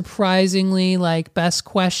 like surprisingly, like best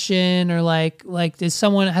question, or like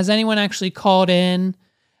has anyone actually called in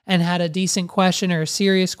and had a decent question or a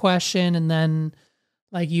serious question, and then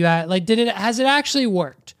like has it actually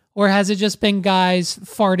worked, or has it just been guys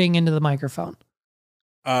farting into the microphone?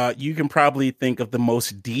 You can probably think of the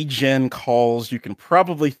most degen calls you can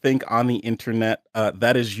probably think on the internet.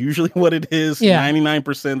 That is usually what it is.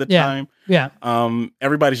 99% of the time. Yeah.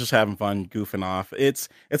 Everybody's just having fun, goofing off. It's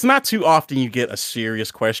not too often you get a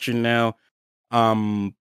serious question now. Yeah,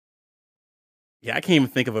 I can't even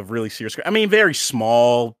think of a really serious. I mean, very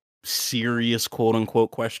small, serious, quote unquote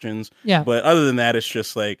questions. Yeah. But other than that, it's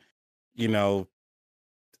just like, I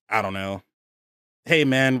don't know. Hey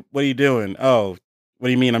man, what are you doing? Oh, what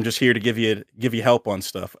do you mean? I'm just here to give you help on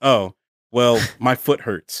stuff. Oh, well, my foot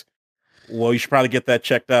hurts. Well, you should probably get that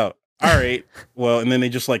checked out. All right. Well, and then they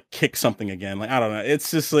just like kick something again. Like, I don't know. It's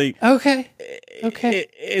just like, okay.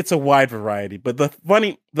 It's a wide variety, but the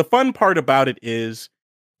fun part about it is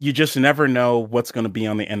you just never know what's going to be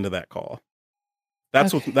on the end of that call.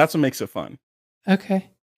 That's what makes it fun. Okay.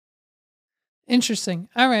 Interesting.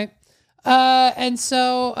 All right. And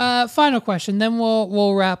so, final question, then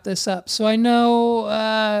we'll wrap this up. So I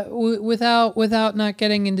know, without not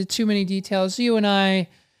getting into too many details, I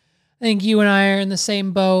think you and I are in the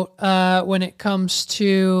same boat, when it comes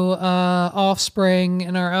to, offspring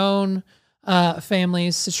in our own,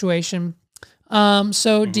 family's situation.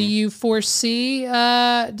 So do you foresee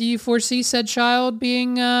said child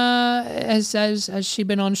being, has she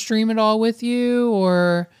been on stream at all with you,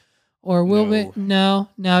 or will it? No,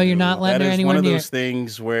 you're not letting her anywhere near. That is one of those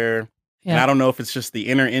things where, and I don't know if it's just the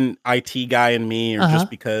inner IT guy in me, or just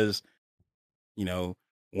because,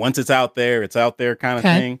 once it's out there kind of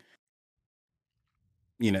thing.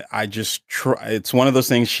 I just try. It's one of those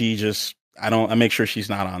things. I make sure she's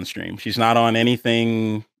not on stream. She's not on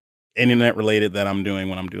anything internet related that I'm doing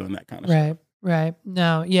when I'm doing that kind of stuff. Right.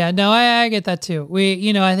 No, I get that too.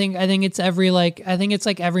 I think it's every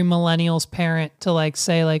millennial's parent to like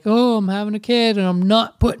say like, oh, I'm having a kid and I'm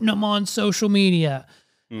not putting them on social media.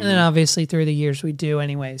 Mm-hmm. And then obviously through the years we do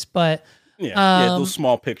anyways, but those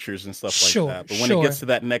small pictures and stuff like that. But when it gets to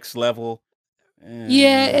that next level, and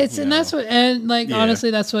that's what, honestly,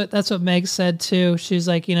 that's what Meg said too. She's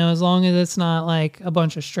like, as long as it's not like a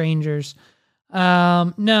bunch of strangers.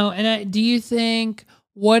 No. And do you think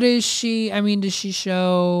what is she? I mean, does she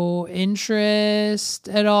show interest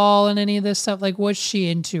at all in any of this stuff? Like, what's she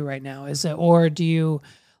into right now? Is it, or do you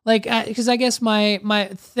like? Because I guess my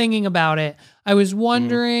thinking about it, I was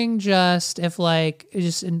wondering just if like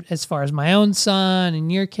as far as my own son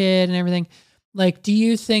and your kid and everything, like, do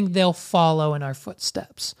you think they'll follow in our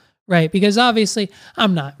footsteps? Right. Because obviously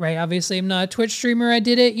I'm not, right. Obviously I'm not a Twitch streamer. I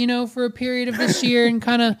did it, for a period of this year and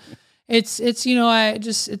kind of it's,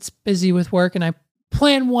 it's busy with work and I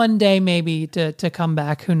plan one day maybe to come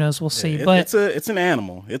back. Who knows? We'll see. But it's an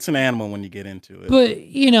animal. It's an animal when you get into it. But,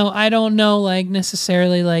 I don't know like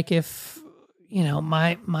necessarily like if,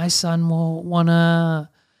 my son will want to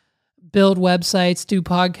build websites, do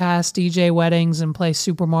podcasts, DJ weddings and play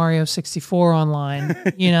Super Mario 64 online,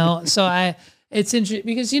 so it's interesting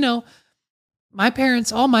because, all my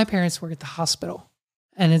parents work at the hospital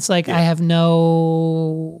and it's like, I have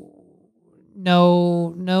no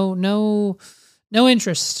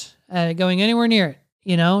interest going anywhere near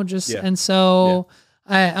it, and so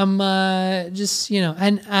I'm just,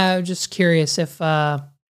 and I'm just curious if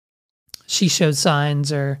she showed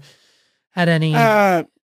signs or had any.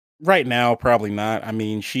 Right now, probably not. I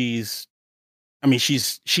mean, she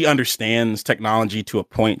understands technology to a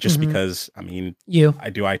point just because, I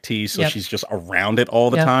do IT, so she's just around it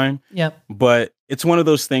all the time. Yep. But it's one of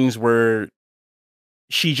those things where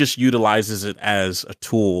she just utilizes it as a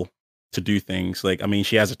tool to do things. Like,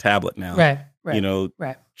 she has a tablet now. Right.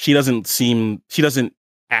 Right. She doesn't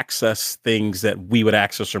access things that we would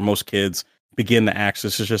access or most kids begin to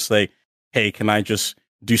access. It's just like, hey, can I just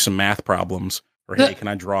do some math problems? Or hey, can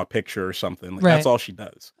I draw a picture or something? Like, that's all she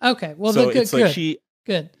does. Okay, well, so good. It's like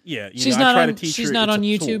good. Yeah, she's not on. She's not on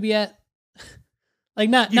YouTube yet. Like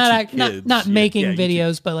not making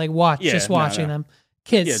videos, but like watching them.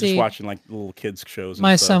 Kids, just watching like little kids shows. And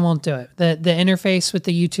my stuff. son won't do it. The interface with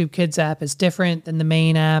the YouTube Kids app is different than the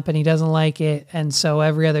main app, and he doesn't like it. And so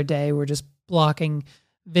every other day, we're just blocking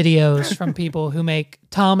videos from people who make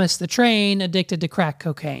Thomas the Train addicted to crack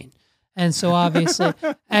cocaine. And so obviously,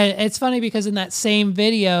 and it's funny because in that same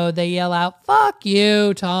video, they yell out, "Fuck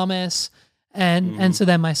you, Thomas." And so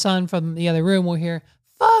then my son from the other room will hear,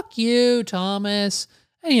 "Fuck you, Thomas."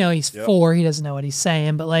 And he's 4, he doesn't know what he's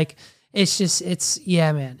saying, but like, man.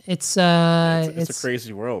 It's a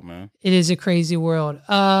crazy world, man. It is a crazy world.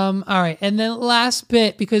 All right. And then last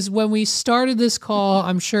bit, because when we started this call,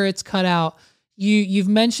 I'm sure it's cut out. You've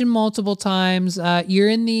mentioned multiple times, you're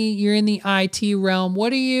in the IT realm.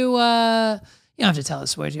 What are you, you don't have to tell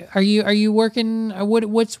us what are you working?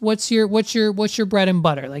 What's your bread and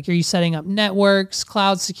butter? Like, are you setting up networks,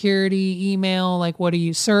 cloud security, email? Like, what are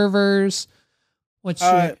you, servers? It's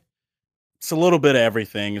a little bit of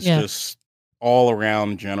everything. It's just all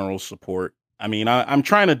around general support. I'm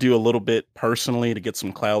trying to do a little bit personally to get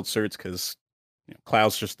some cloud certs because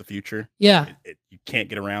cloud's just the future. Yeah. You can't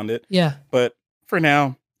get around it. Yeah. But for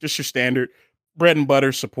now, just your standard bread and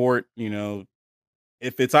butter support.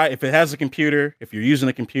 If it has a computer, if you're using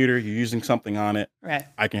a computer, you're using something on it, right?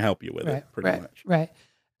 I can help you with it pretty much. Right.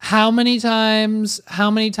 How many times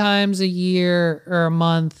a year or a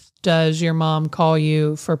month does your mom call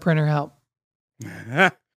you for printer help?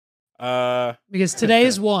 Because today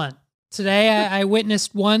is one. Today I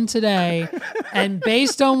witnessed one today, and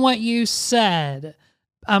based on what you said,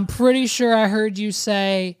 I'm pretty sure I heard you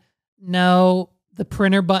say, "No, the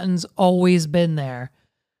printer button's always been there."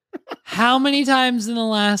 How many times in the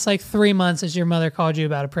last 3 months has your mother called you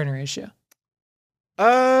about a printer issue?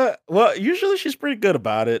 Well, usually she's pretty good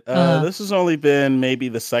about it. This has only been maybe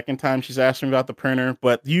the second time she's asked me about the printer,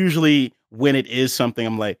 but usually when it is something,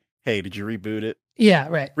 I'm like, "Hey, did you reboot it?" Yeah,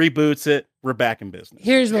 right. Reboots it. We're back in business.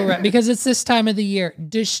 Here's where we're at, because it's this time of the year.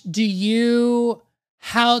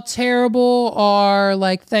 How terrible are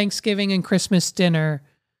Thanksgiving and Christmas dinner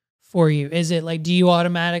for you? Is it do you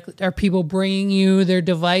are people bringing you their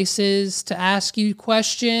devices to ask you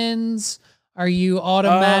questions? Are you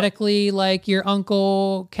automatically your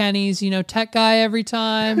Uncle Kenny's, tech guy every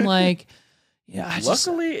time?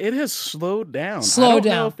 Luckily, it has slowed down. I don't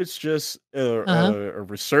know if it's just a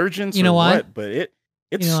resurgence or why? What, but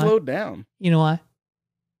it's slowed down. You know why?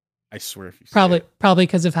 I swear if you probably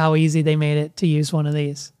because of how easy they made it to use one of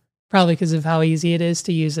these. Probably because of how easy it is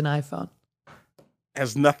to use an iPhone.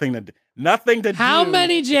 Has nothing to do. How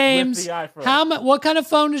many, James? With the iPhone. What kind of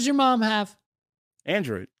phone does your mom have?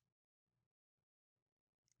 Android.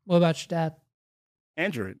 What about your dad?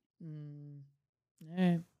 Android.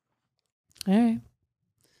 All right.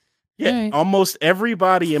 Yeah, almost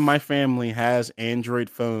everybody in my family has Android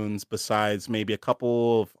phones besides maybe a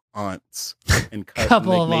couple of aunts and cousins.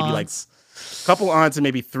 Couple maybe aunts. couple aunts and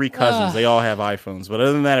maybe 3 cousins. They all have iPhones, but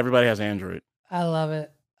other than that, everybody has Android. I love it.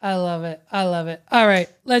 I love it. I love it. All right,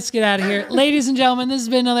 let's get out of here. Ladies and gentlemen, this has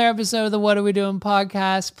been another episode of the What Are We Doing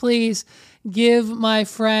podcast. Please give my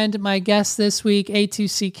friend, my guest this week,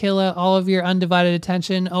 A2C Killa, all of your undivided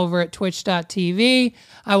attention over at twitch.tv.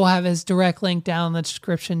 I will have his direct link down in the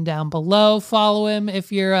description down below. Follow him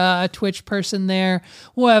if you're a Twitch person there.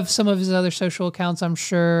 We'll have some of his other social accounts, I'm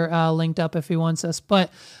sure, linked up if he wants us.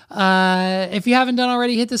 But if you haven't done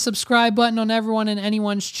already, hit the subscribe button on everyone and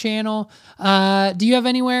anyone's channel. Do you have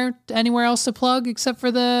anywhere else to plug except for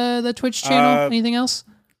the Twitch channel? Anything else?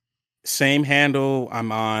 Same handle.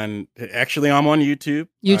 I'm on YouTube.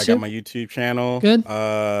 I got my YouTube channel. Good.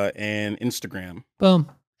 And Instagram. Boom.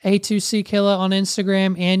 A2C Killa on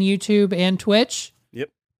Instagram and YouTube and Twitch. Yep.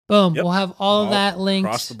 Boom. Yep. We'll have all of that linked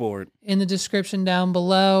across the board in the description down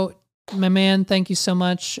below. My man, thank you so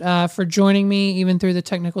much for joining me, even through the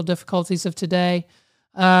technical difficulties of today.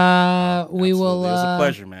 We will. It was a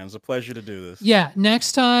pleasure, man. It was a pleasure to do this. Yeah.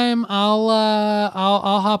 Next time, I'll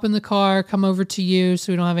hop in the car, come over to you,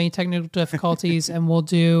 so we don't have any technical difficulties, and we'll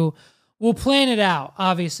plan it out.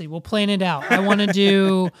 Obviously, we'll plan it out. I want to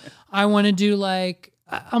do like.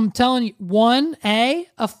 I'm telling you,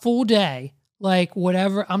 a full day, like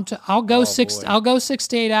whatever. I'll go 6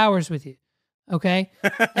 to 8 hours with you. Okay.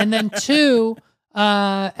 And then 2,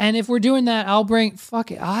 and if we're doing that, I'll bring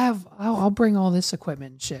all this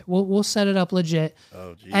equipment and shit. We'll set it up legit.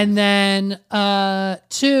 Oh, geez. And then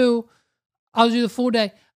 2, I'll do the full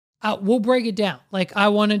day. We'll break it down. Like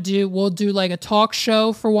we'll do like a talk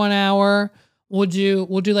show for 1 hour. We'll do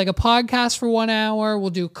like a podcast for 1 hour.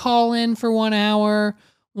 We'll do call in for 1 hour.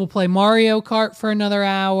 We'll play Mario Kart for another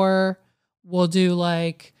hour. We'll do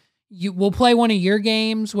we'll play one of your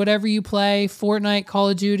games, whatever you play, Fortnite, Call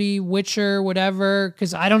of Duty, Witcher, whatever,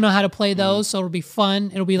 because I don't know how to play those, so it'll be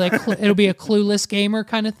fun. It'll be like it'll be a Clueless Gamer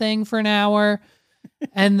kind of thing for an hour.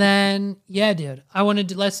 And then, yeah, dude,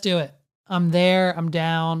 let's do it. I'm there. I'm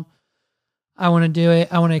down. I want to do it.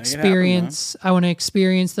 I want to experience. I want to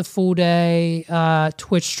experience the full day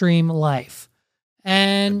Twitch stream life,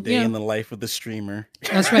 and a day in the life of the streamer.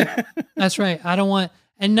 That's right. That's right. I don't want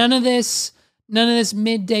none of this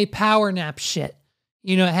midday power nap shit.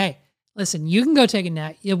 Hey, listen. You can go take a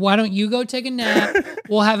nap. Why don't you go take a nap?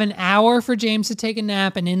 We'll have an hour for James to take a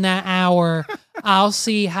nap, and in that hour, I'll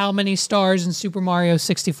see how many stars in Super Mario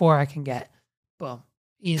 64 I can get. Boom,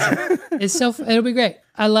 easy. It'll be great.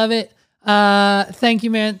 I love it. Thank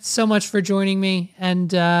you, man, so much for joining me,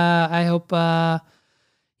 and I hope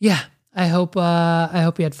you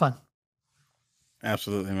had fun.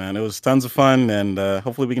 Absolutely, man. It was tons of fun, and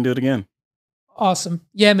hopefully we can do it again. Awesome.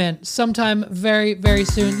 Yeah, man. Sometime very, very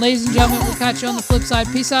soon. Ladies and gentlemen, we'll catch you on the flip side.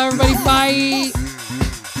 Peace out, everybody. Bye.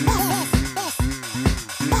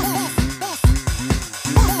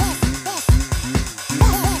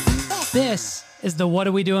 This is the What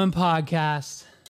Are We Doing podcast.